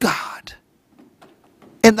Word of God.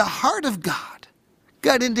 And the heart of God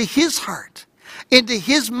got into his heart, into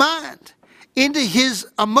his mind, into his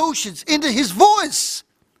emotions, into his voice,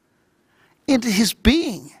 into his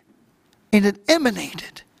being. And it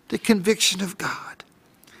emanated the conviction of God.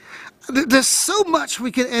 There's so much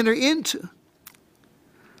we can enter into.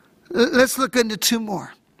 Let's look into two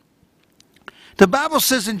more. The Bible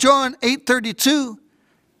says in John 8:32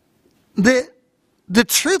 that the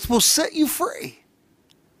truth will set you free.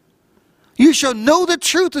 You shall know the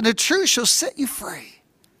truth, and the truth shall set you free.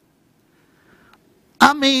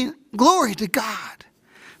 I mean, glory to God.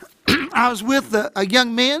 I was with a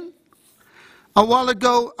young man a while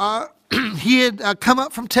ago. He had come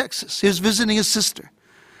up from Texas. He was visiting his sister.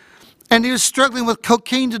 And he was struggling with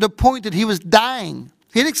cocaine to the point that he was dying.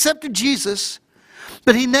 He had accepted Jesus,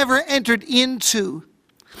 but he never entered into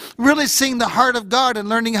really seeing the heart of God and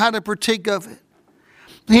learning how to partake of it.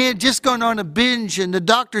 He had just gone on a binge, and the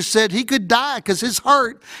doctor said he could die because his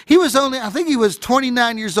heart, he was only, I think he was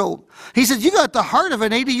 29 years old. He said, you got the heart of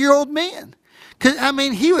an 80-year-old man. Because, I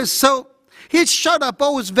mean, he had shut up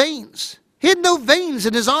all his veins. He had no veins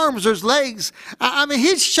in his arms or his legs. I mean, he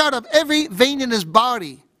had shut up every vein in his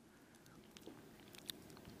body.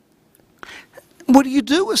 What do you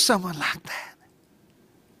do with someone like that?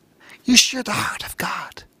 You share the heart of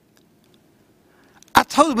God. I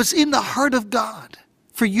told him it's in the heart of God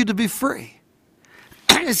for you to be free.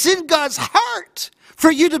 It's in God's heart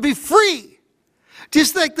for you to be free.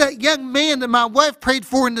 Just like that young man that my wife prayed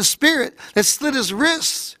for in the spirit that slit his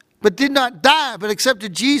wrists but did not die but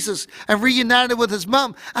accepted Jesus and reunited with his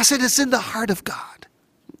mom. I said, it's in the heart of God.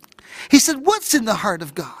 He said, what's in the heart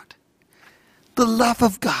of God? The love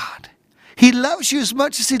of God. He loves you as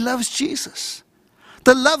much as he loves Jesus.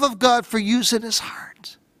 The love of God for you is in his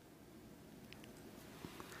heart.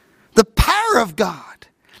 The power of God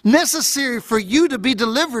necessary for you to be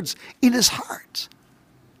delivered in his heart.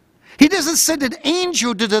 He doesn't send an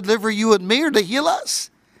angel to deliver you and me or to heal us.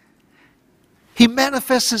 He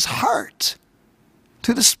manifests his heart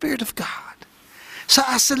through the Spirit of God. So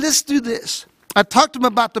I said, let's do this. I talked to him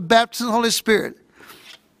about the baptism of the Holy Spirit.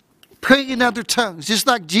 Praying in other tongues, just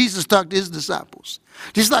like Jesus talked to his disciples.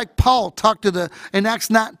 Just like Paul talked in Acts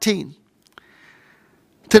 19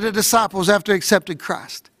 to the disciples after accepting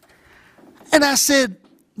Christ. And I said,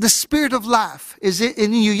 the Spirit of life is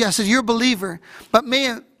in you. I said, you're a believer, but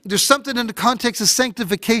man, there's something in the context of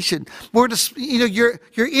sanctification where you're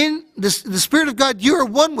in the Spirit of God. You are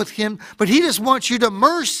one with him, but he just wants you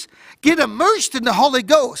to get immersed in the Holy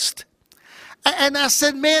Ghost. And I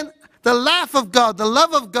said, man, the life of God, the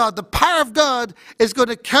love of God, the power of God is going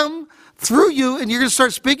to come through you, and you're going to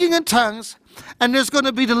start speaking in tongues, and there's going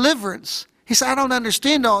to be deliverance. He said, I don't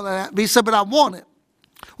understand all that. But he said, but I want it.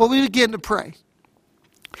 Well, we began to pray.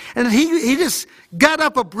 And he just got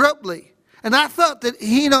up abruptly. And I thought that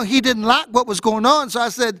he didn't like what was going on. So I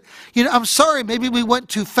said, I'm sorry, maybe we went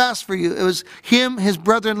too fast for you. It was him, his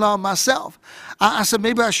brother-in-law, and myself. I said,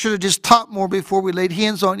 maybe I should have just talked more before we laid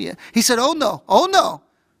hands on you. He said, oh no.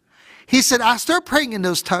 He said, I start praying in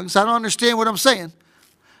those tongues. I don't understand what I'm saying.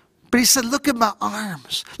 But he said, look at my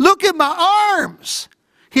arms. Look at my arms.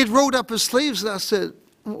 He had rolled up his sleeves, and I said,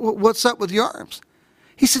 what's up with your arms?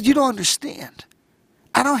 He said, you don't understand.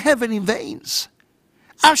 I don't have any veins.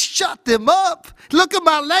 I've shut them up. Look at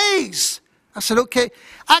my legs. I said, okay,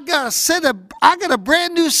 I got a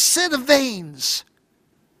brand new set of veins.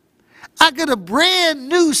 I got a brand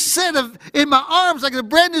new set in my arms. I got a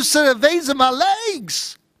brand new set of veins in my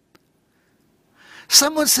legs.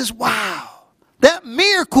 Someone says, wow, that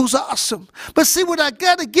miracle's awesome. But see, what I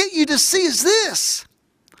got to get you to see is this.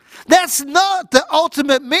 That's not the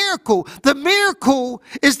ultimate miracle. The miracle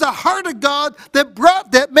is the heart of God that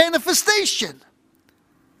brought that manifestation.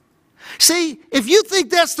 See, if you think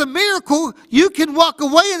that's the miracle, you can walk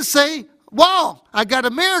away and say, wow, I got a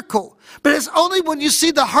miracle. But it's only when you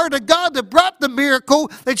see the heart of God that brought the miracle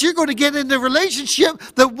that you're going to get into relationship,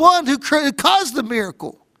 the one who caused the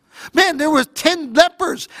miracle. Man, there were 10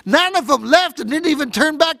 lepers. 9 of them left and didn't even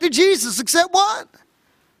turn back to Jesus except one.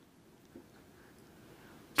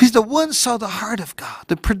 Because the one saw the heart of God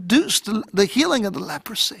that produced the healing of the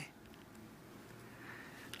leprosy.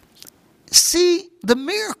 See, the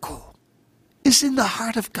miracle is in the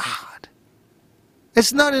heart of God.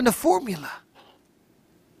 It's not in a formula.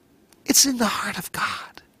 It's in the heart of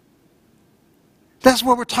God. That's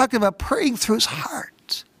what we're talking about, praying through his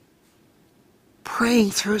heart.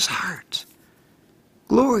 Praying through his heart.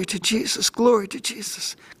 Glory to Jesus, glory to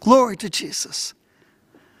Jesus, glory to Jesus.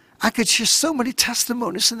 I could share so many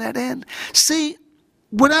testimonies in that end. See,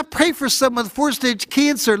 when I pray for someone with 4-stage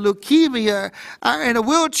cancer, leukemia, or in a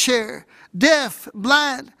wheelchair, deaf,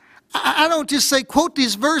 blind, I don't just say, quote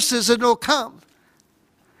these verses and it'll come.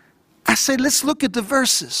 I say, let's look at the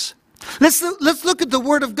verses. Let's look at the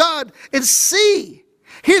Word of God and see.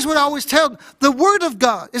 Here's what I always tell them. The Word of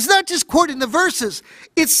God is not just quoting the verses.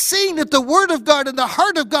 It's seeing that the Word of God and the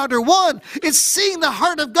heart of God are one. It's seeing the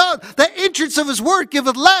heart of God. The entrance of his Word gives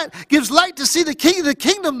light to see the King of the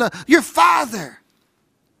kingdom, your Father.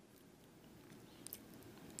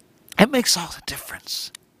 It makes all the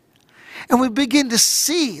difference. And we begin to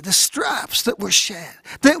see the stripes that were shed,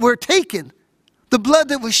 that were taken, the blood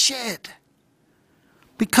that was shed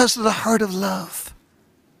because of the heart of love.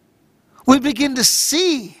 We begin to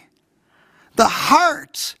see the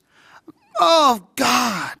heart of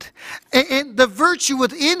God and the virtue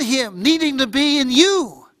within him needing to be in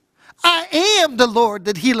you. I am the Lord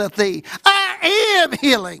that healeth thee. I am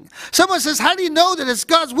healing. Someone says, how do you know that it's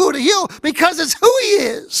God's will to heal? Because it's who he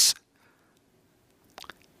is.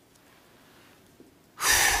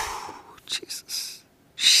 Jesus.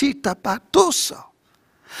 Shita patoso.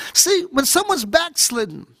 See, when someone's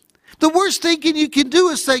backslidden, the worst thing you can do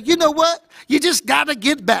is say, you know what? You just got to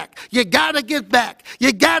get back. You got to get back.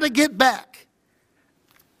 You got to get back.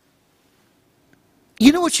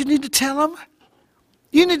 You know what you need to tell them?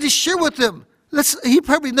 You need to share with them. He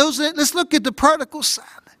probably knows that. Let's look at the prodigal son.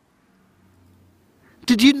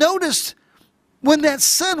 Did you notice when that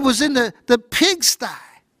son was in the pigsty,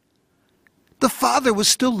 the father was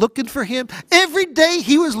still looking for him? Every day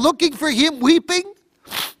he was looking for him, weeping.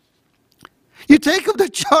 You take him to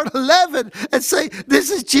John 11 and say, this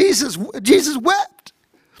is Jesus. Jesus wept.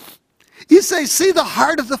 You say, see the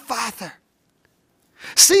heart of the Father.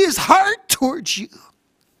 See his heart towards you.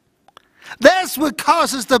 That's what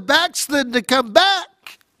causes the backslidden to come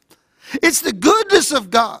back. It's the goodness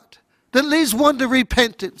of God that leads one to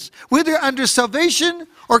repentance, whether under salvation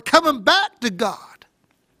or coming back to God.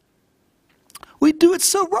 We do it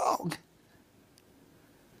so wrong.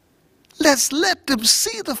 Let's let them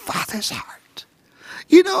see the Father's heart.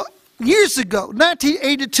 You know, years ago,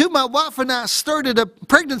 1982, my wife and I started a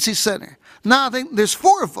pregnancy center. Now I think there's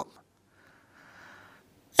 4 of them.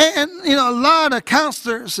 And you know, a lot of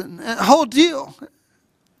counselors and a whole deal.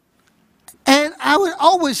 And I would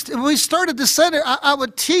always, when we started the center, I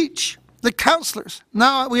would teach the counselors.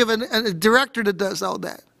 Now we have a director that does all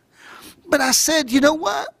that. But I said, you know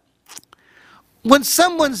what? When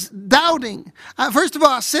someone's doubting, first of all,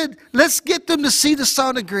 I said, let's get them to see the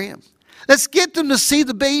sonogram. Let's get them to see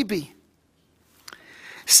the baby.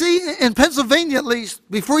 See, in Pennsylvania at least,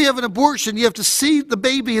 before you have an abortion, you have to see the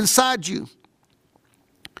baby inside you.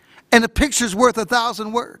 And a picture's worth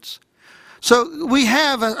 1,000 words. So we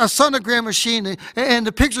have a sonogram machine, and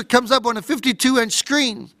the picture comes up on a 52-inch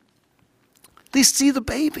screen. They see the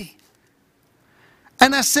baby.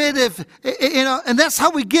 And I said, and that's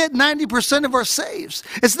how we get 90% of our saves.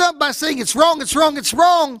 It's not by saying it's wrong, it's wrong, it's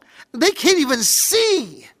wrong. They can't even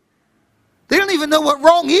see. They don't even know what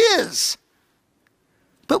wrong is.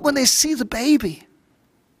 But when they see the baby,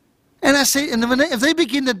 and I say, and if they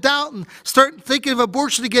begin to doubt and start thinking of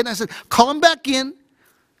abortion again, I said, call them back in,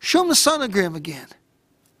 show them the sonogram again.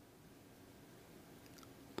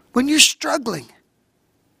 When you're struggling,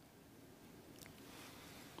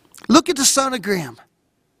 look at the sonogram.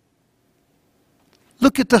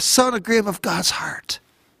 Look at the sonogram of God's heart.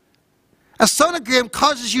 A sonogram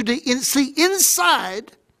causes you to see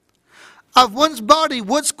inside of one's body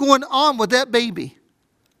what's going on with that baby.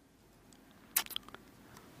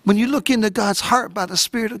 When you look into God's heart by the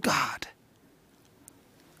Spirit of God,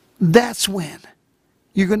 that's when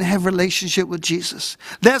you're going to have a relationship with Jesus.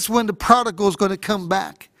 That's when the prodigal is going to come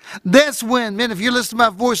back. That's when, man, if you're listening to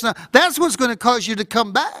my voice now, that's what's going to cause you to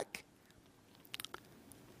come back.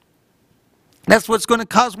 That's what's going to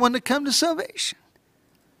cause one to come to salvation.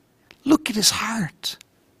 Look at his heart.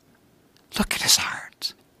 Look at his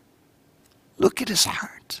heart. Look at his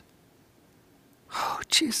heart. Oh,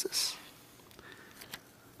 Jesus.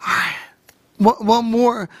 All right. One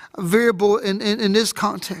more variable in this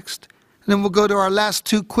context. And then we'll go to our last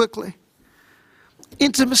 2 quickly.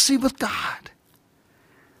 Intimacy with God.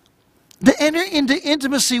 To enter into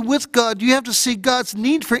intimacy with God, you have to see God's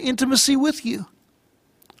need for intimacy with you.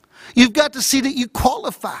 You've got to see that you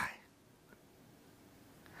qualify.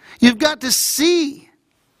 You've got to see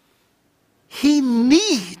he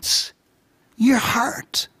needs your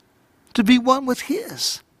heart to be one with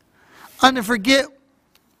his. I never forget,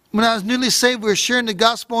 when I was newly saved, we were sharing the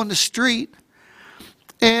gospel on the street.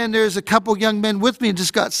 And there's a couple young men with me who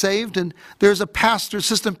just got saved. And there's a pastor,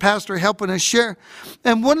 assistant pastor, helping us share.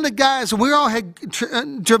 And one of the guys, we all had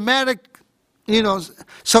dramatic,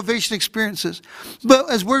 salvation experiences.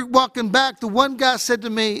 But as we're walking back, the one guy said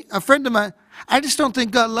to me, a friend of mine, I just don't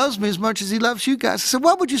think God loves me as much as he loves you guys. I said,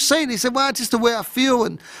 what would you say? And he said, well, it's just the way I feel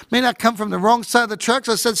and may not come from the wrong side of the tracks.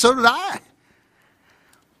 I said, so did I.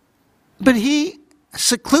 But he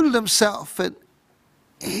secluded himself and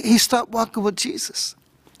he stopped walking with Jesus.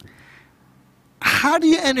 How do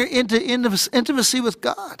you enter into intimacy with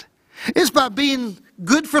God? It's by being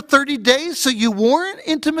good for 30 days so you warrant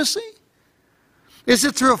intimacy? Is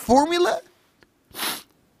it through a formula?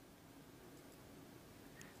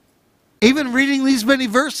 Even reading these many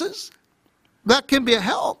verses? That can be a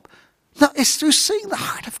help. No, it's through seeing the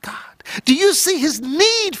heart of God. Do you see his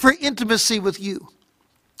need for intimacy with you?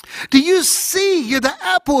 Do you see you're the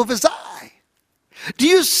apple of his eye? Do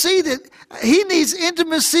you see that he needs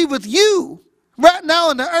intimacy with you right now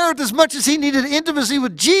on the earth as much as he needed intimacy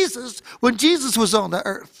with Jesus when Jesus was on the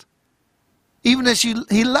earth? Even as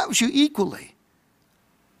he loves you equally.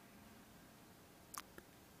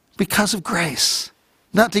 Because of grace.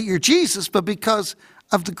 Not that you're Jesus, but because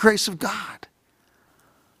of the grace of God.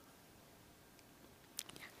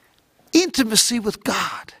 Intimacy with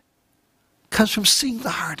God comes from seeing the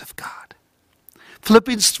heart of God.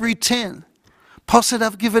 Philippians 3:10. Paul said,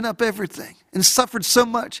 I've given up everything and suffered so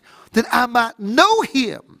much that I might know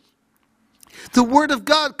him. The word of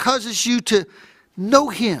God causes you to know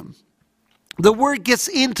him. The word gets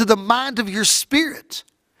into the mind of your spirit.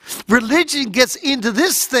 Religion gets into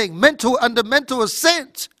this thing, under mental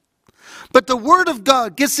assent. But the word of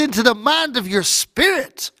God gets into the mind of your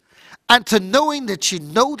spirit and to knowing that you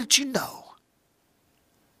know that you know.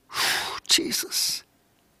 Jesus.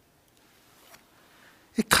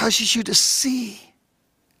 It causes you to see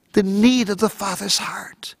the need of the Father's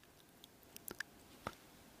heart.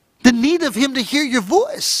 The need of him to hear your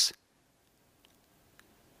voice.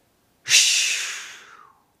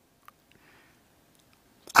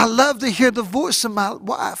 I love to hear the voice of my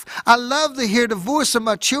wife. I love to hear the voice of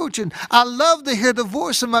my children. I love to hear the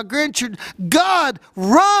voice of my grandchildren. God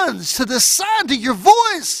runs to the sound of your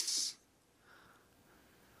voice.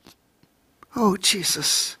 Oh,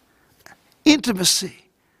 Jesus. Intimacy.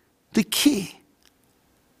 The key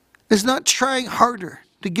is not trying harder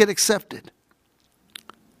to get accepted.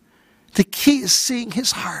 The key is seeing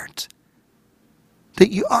his heart.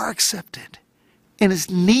 That you are accepted. And his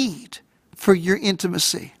need for your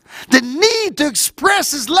intimacy. The need to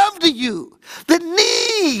express his love to you. The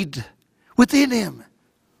need within him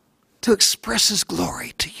to express his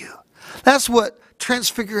glory to you. That's what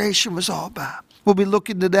Transfiguration was all about. We'll be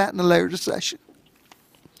looking to that in a later session.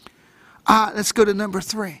 Let's go to number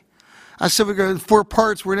 3. I said we're going to 4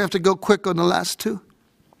 parts. We're going to have to go quick on the last 2.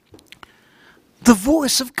 The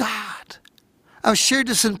voice of God. I've shared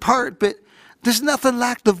this in part, but there's nothing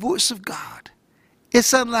like the voice of God.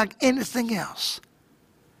 It's unlike anything else.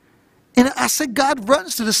 And I said, God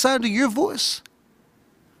runs to the sound of your voice.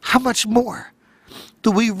 How much more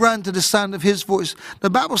do we run to the sound of his voice? The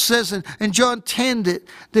Bible says in John 10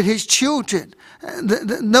 that his children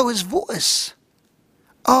know his voice.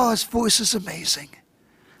 Oh, his voice is amazing.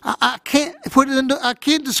 I can't put it into, I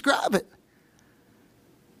can't describe it.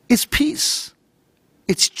 It's peace.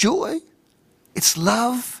 It's joy. It's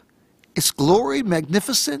love. It's glory,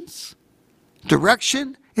 magnificence.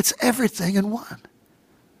 Direction, it's everything in one.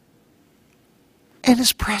 And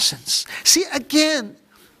his presence. See, again,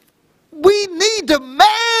 we need to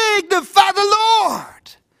magnify the Lord.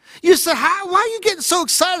 You say, why are you getting so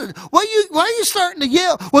excited? Why are you starting to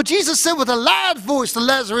yell? Well, Jesus said with a loud voice to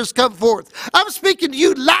Lazarus, come forth. I'm speaking to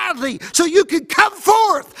you loudly so you can come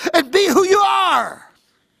forth and be who you are.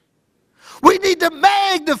 We need to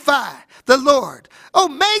magnify the Lord. Oh,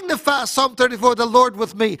 magnify Psalm 34, the Lord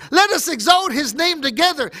with me. Let us exalt his name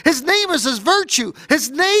together. His name is his virtue.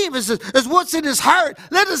 His name is what's in his heart.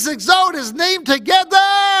 Let us exalt his name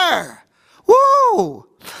together. Woo!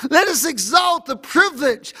 Let us exalt the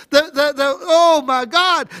privilege, oh my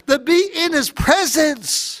God, to be in his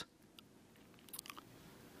presence.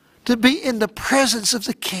 To be in the presence of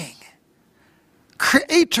the King.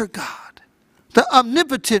 Creator God. The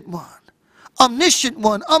omnipotent one. Omniscient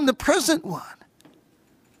one. Omnipresent one.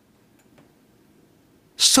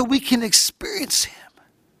 So we can experience him.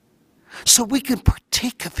 So we can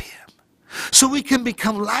partake of him. So we can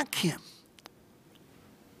become like him.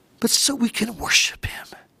 But so we can worship him.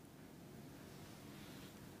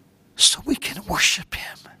 So we can worship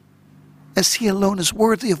him. as he alone is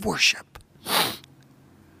worthy of worship.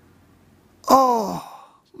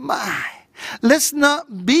 Oh my. Let's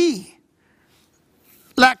not be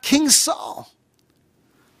like King Saul.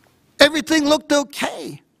 Everything looked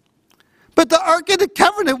okay, but the Ark of the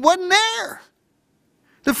Covenant wasn't there.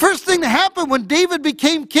 The first thing that happened when David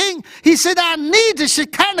became king, he said, I need the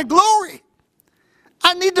Shekinah glory.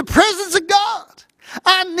 I need the presence of God.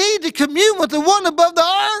 I need to commune with the one above the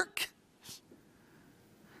ark.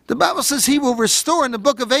 The Bible says he will restore, in the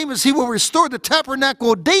book of Amos, he will restore the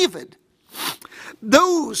tabernacle of David.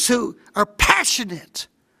 Those who are passionate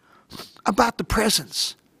about the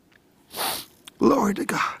presence. Glory to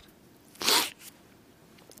God.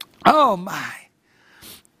 Oh my.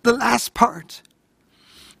 The last part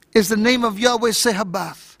is the name of Yahweh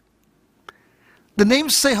Sehabbath. The name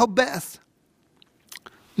Sehabbath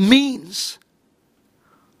means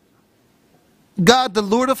God, the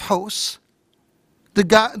Lord of hosts, the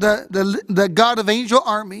God of angel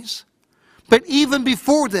armies. But even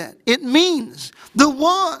before that, it means the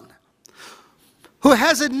one who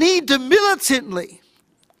has a need to militantly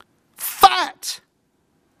fight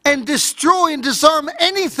and destroy and disarm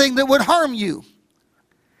anything that would harm you.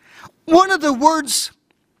 One of the words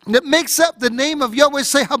that makes up the name of Yahweh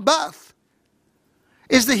Sehabbath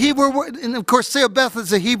is the Hebrew word, and of course Sehabbath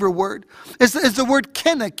is a Hebrew word, is the word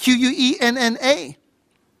Quenna, Q-U-E-N-N-A.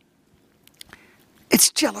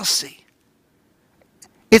 It's jealousy.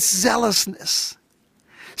 It's zealousness.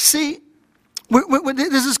 See,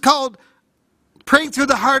 this is called praying through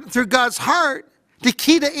the heart, through God's heart, the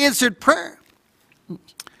key to answered prayer.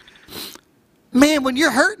 Man, when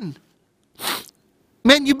you're hurting,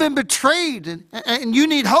 man, you've been betrayed and you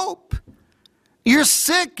need hope. You're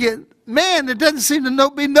sick and man, there doesn't seem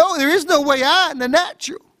to be there is no way out in the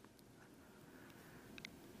natural.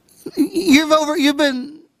 You've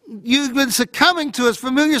been succumbing to a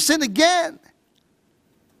familiar sin again.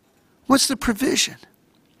 What's the provision?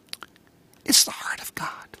 It's the heart of God.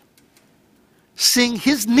 Seeing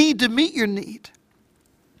his need to meet your need.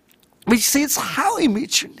 But you see, it's how he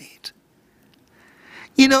meets your need.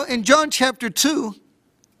 You know, in John chapter 2,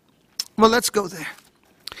 well, let's go there.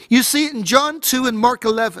 You see it in John 2 and Mark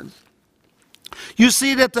 11. You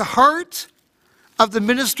see it at the heart of the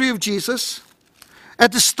ministry of Jesus.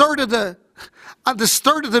 At the start of the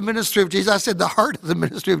ministry of Jesus. I said the heart of the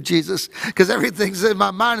ministry of Jesus because everything's in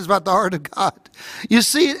my mind is about the heart of God. You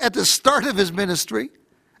see it at the start of his ministry,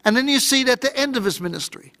 and then you see it at the end of his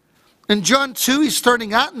ministry. In John 2, he's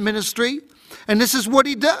starting out in ministry, and this is what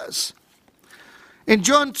he does. In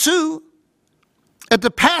John 2, at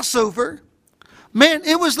the Passover, man,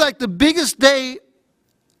 it was like the biggest day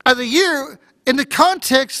of the year in the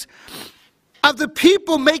context of the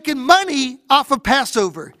people making money off of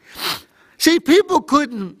Passover. See, people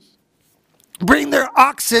couldn't bring their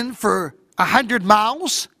oxen for 100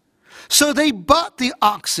 miles, so they bought the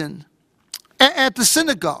oxen at the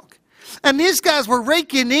synagogue. And these guys were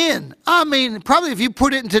raking in, I mean, probably if you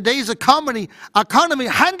put it in today's economy,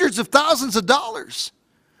 hundreds of thousands of dollars.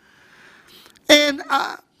 And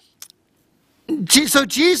so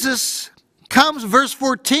Jesus comes, verse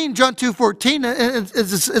 14, John 2:14, and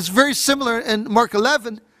it's very similar in Mark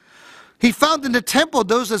 11. He found in the temple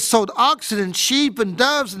those that sold oxen and sheep and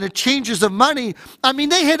doves and the changers of money. I mean,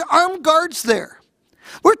 they had armed guards there.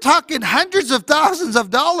 We're talking hundreds of thousands of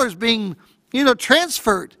dollars being,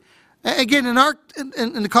 transferred. Again, in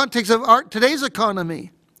the context of today's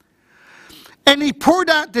economy. And he poured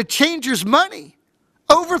out the changers' money,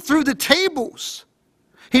 overthrew the tables.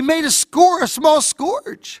 He made a small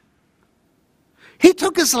scourge. He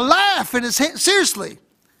took his life in his hand. Seriously,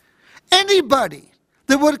 anybody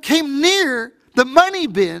that would have came near the money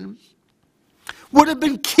bin would have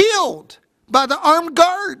been killed by the armed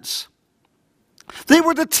guards. They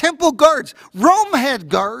were the temple guards. Rome had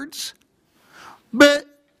guards, but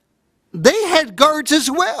they had guards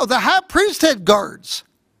as well. The high priest had guards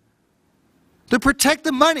to protect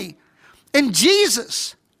the money. And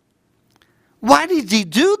Jesus, why did he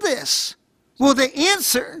do this? Well, the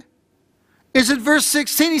answer is in verse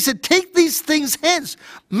 16. He said, take these things hence.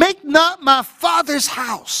 Make not my Father's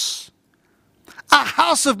house a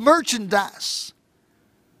house of merchandise.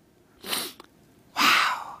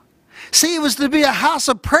 Wow. See, it was to be a house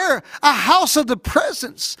of prayer, a house of the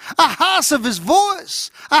presence, a house of his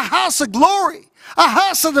voice, a house of glory, a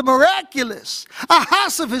house of the miraculous, a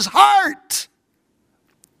house of his heart.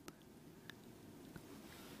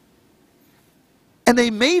 And they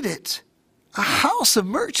made it a house of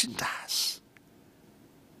merchandise.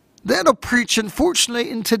 That'll preach,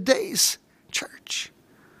 unfortunately, in today's church.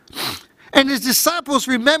 And his disciples,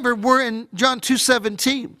 remember, were in John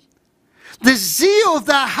 2:17. The zeal of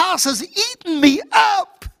thy house has eaten me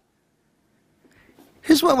up.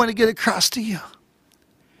 Here's what I want to get across to you.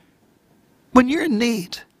 When you're in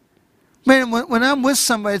need, man, when I'm with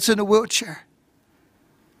somebody that's in a wheelchair,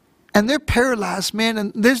 and they're paralyzed, man,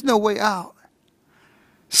 and there's no way out.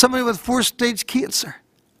 Somebody with 4-stage cancer.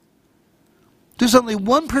 There's only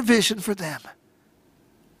one provision for them.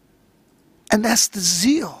 And that's the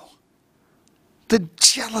zeal. The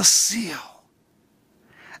jealous zeal.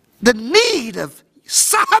 The need of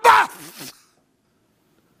Sabbath.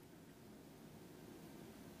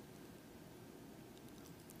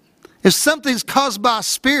 If something's caused by a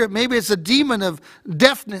spirit, maybe it's a demon of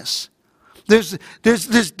deafness.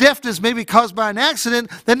 There's deafness maybe caused by an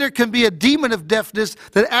accident, then there can be a demon of deafness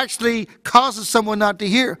that actually causes someone not to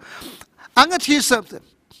hear. I'm going to tell you something.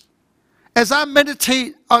 As I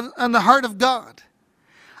meditate on the heart of God,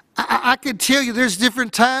 I can tell you there's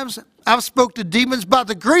different times I've spoke to demons by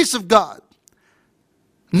the grace of God.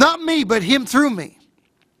 Not me, but Him through me.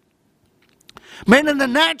 Man, in the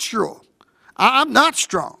natural, I'm not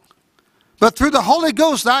strong. But through the Holy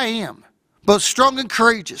Ghost, I am both strong and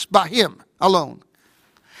courageous by Him alone.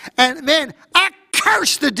 And man, I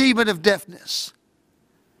curse the demon of deafness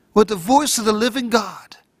with the voice of the living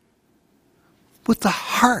God, with the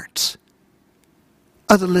heart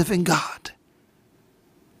of the living God.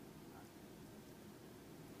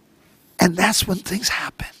 And that's when things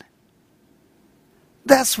happen.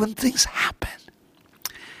 That's when things happen.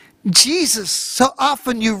 Jesus, so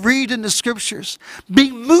often you read in the scriptures,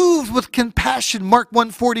 being moved with compassion, Mark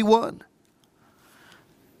 1:41.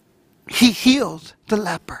 He healed the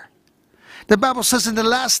leper. The Bible says in the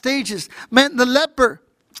last stages, man, the leper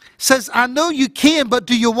says, I know you can, but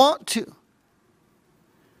do you want to?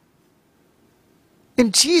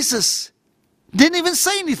 And Jesus didn't even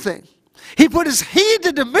say anything. He put his hand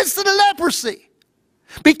in the midst of the leprosy,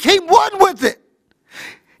 became one with it.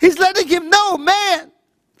 He's letting him know, man,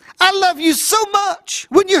 I love you so much.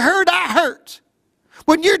 When you hurt, I hurt.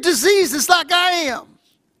 When you're diseased, it's like I am.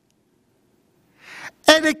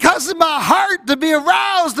 And it causes my heart to be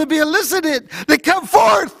aroused, to be elicited, to come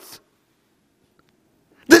forth.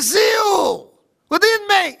 The zeal within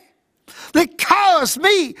me that caused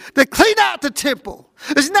me to clean out the temple.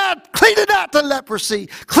 It's not cleaning out the leprosy,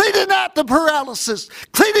 cleaning out the paralysis,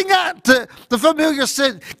 cleaning out the familiar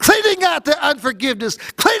sin, cleaning out the unforgiveness,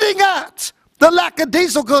 cleaning out the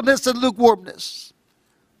lackadaisicalness and lukewarmness.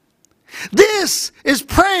 This is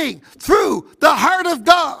praying through the heart of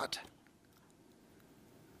God.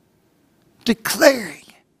 Declaring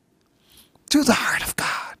through the heart of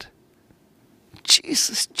God.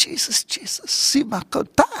 Jesus, Jesus, Jesus.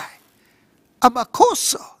 Simakotai.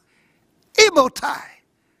 Amakoso. Imotai.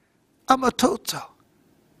 Amatoto.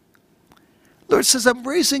 Lord says, I'm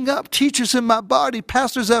raising up teachers in my body,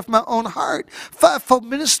 pastors after my own heart, fivefold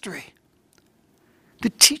ministry. To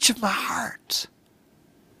teach of my heart.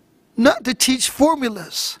 Not to teach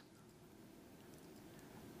formulas.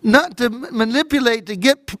 Not to manipulate to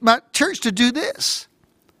get my church to do this.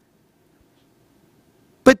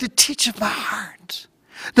 But to teach of my heart.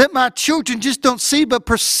 That my children just don't see but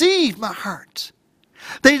perceive my heart.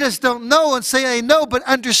 They just don't know and say they know, but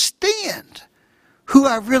understand who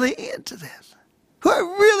I really am to them. Who I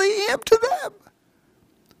really am to them.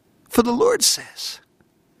 For the Lord says,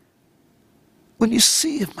 when you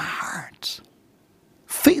see of my heart,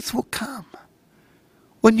 faith will come.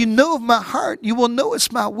 When you know of my heart, you will know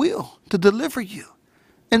it's my will to deliver you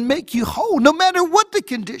and make you whole, no matter what the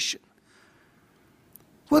condition.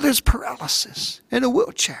 Whether it's paralysis in a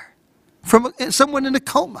wheelchair, someone in a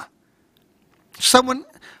coma, someone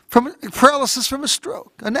from paralysis from a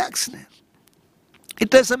stroke, an accident. It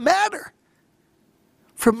doesn't matter.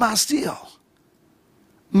 For my zeal,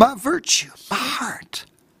 my virtue, my heart,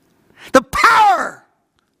 the power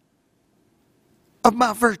of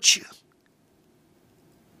my virtue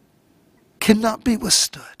cannot be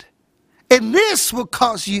withstood. And this will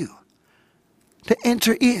cause you to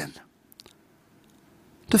enter in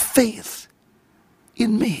to faith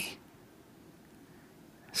in me.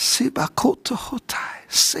 Sibakoto hotai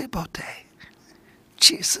sebote.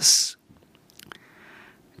 Jesus.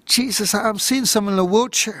 Jesus, I'm seeing someone in a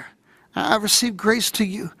wheelchair. I receive grace to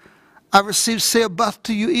you. I receive Sabbath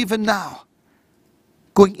to you even now.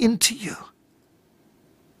 Going into you.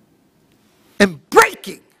 And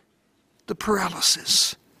breaking the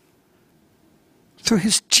paralysis through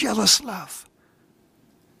his jealous love,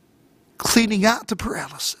 cleaning out the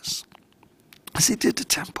paralysis as he did the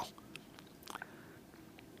temple.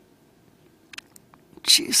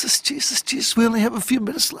 Jesus, Jesus, Jesus. We only have a few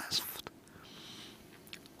minutes left.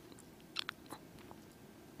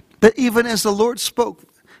 But even as the Lord spoke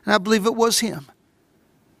And I believe it was him.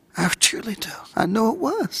 I truly do. I know it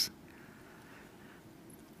was.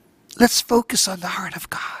 Let's focus on the heart of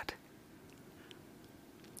God.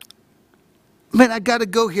 Man, I got to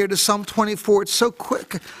go here to Psalm 24. It's so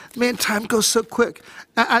quick. Man, time goes so quick.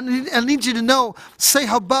 I need you to know,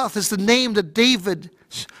 Sehabath is the name that David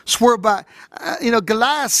swore by.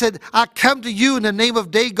 Goliath said, I come to you in the name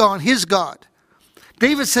of Dagon, his God.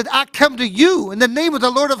 David said, I come to you in the name of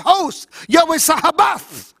the Lord of hosts, Yahweh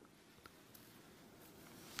Sabaoth.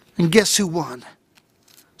 And guess who won?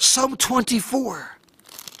 Psalm 24.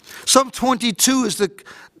 Psalm 22 is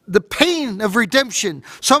the pain of redemption.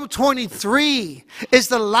 Psalm 23 is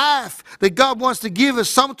the life that God wants to give us.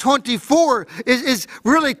 Psalm 24 is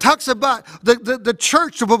really talks about the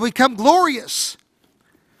church that will become glorious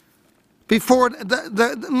before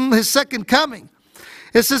his second coming.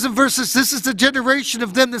 It says in verses, this is the generation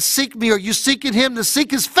of them that seek me. Are you seeking him to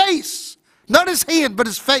seek his face? Not his hand, but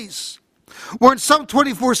his face. We're in Psalm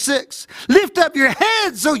 24:6. Lift up your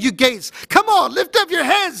heads, O you gates. Come on, lift up your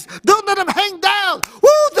heads. Don't let them hang down. Woo,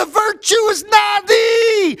 the virtue is nigh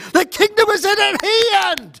thee. The kingdom is at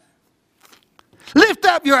hand. Lift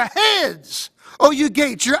up your heads, O you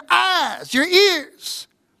gates, your eyes, your ears.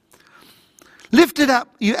 Lift it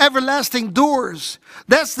up, you everlasting doors.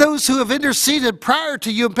 That's those who have interceded prior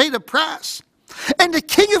to you and paid a price. And the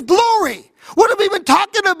King of glory. What have we been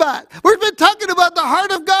talking about? We've been talking about the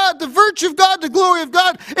heart of God, the virtue of God, the glory of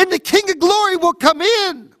God, and the King of glory will come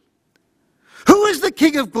in. Who is the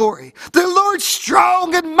King of glory? The Lord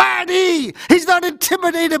strong and mighty. He's not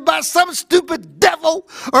intimidated by some stupid devil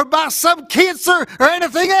or by some cancer or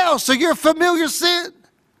anything else or your familiar sin.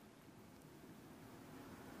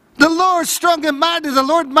 The Lord strong and mighty, the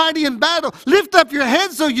Lord mighty in battle. Lift up your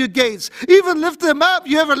heads, O you gates. Even lift them up,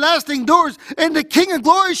 you everlasting doors, and the King of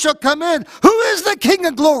glory shall come in. Who is the King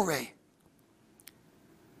of glory?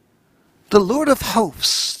 The Lord of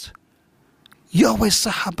hosts, Yahweh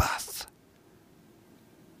Sabaoth.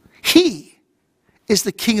 He is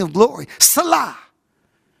the King of glory. Salah,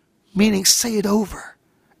 meaning say it over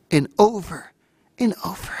and over and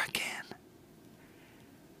over again.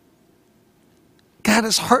 God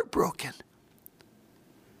is heartbroken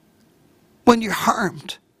when you're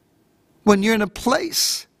harmed, when you're in a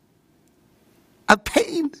place of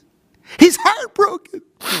pain. He's heartbroken.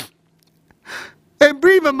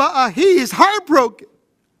 And he is heartbroken.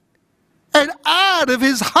 And out of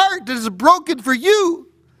his heart that is broken for you,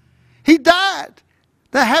 he died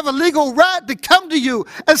to have a legal right to come to you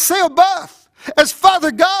as Sehabath, as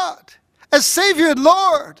Father God, as Savior and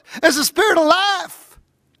Lord, as the Spirit of life.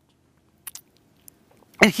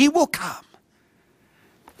 And he will come.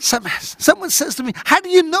 Someone says to me, how do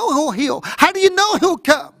you know he'll heal? How do you know he'll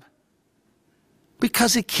come?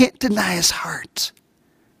 Because he can't deny his heart.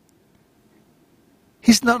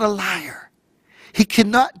 He's not a liar. He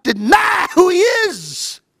cannot deny who he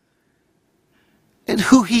is and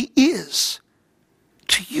who he is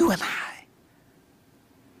to you and I.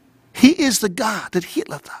 He is the God that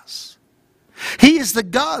healeth us. He is the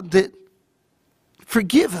God that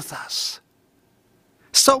forgiveth us.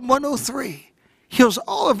 Psalm 103 heals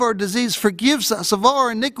all of our disease, forgives us of all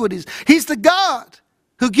our iniquities. He's the God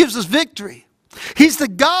who gives us victory. He's the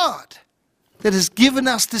God that has given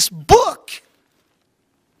us this book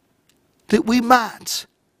that we might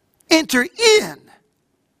enter in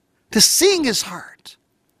to seeing his heart,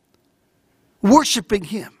 worshiping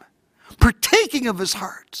him, partaking of his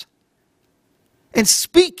heart, and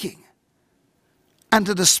speaking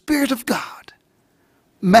unto the Spirit of God,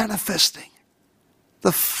 manifesting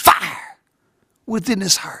the fire within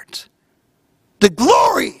his heart. The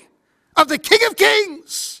glory of the King of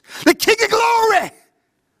Kings. The King of Glory.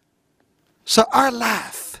 So our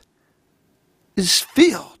life is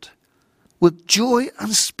filled with joy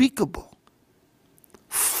unspeakable,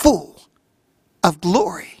 full of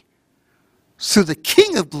glory through the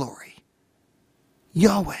King of Glory,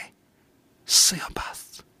 Yahweh Sabaoth.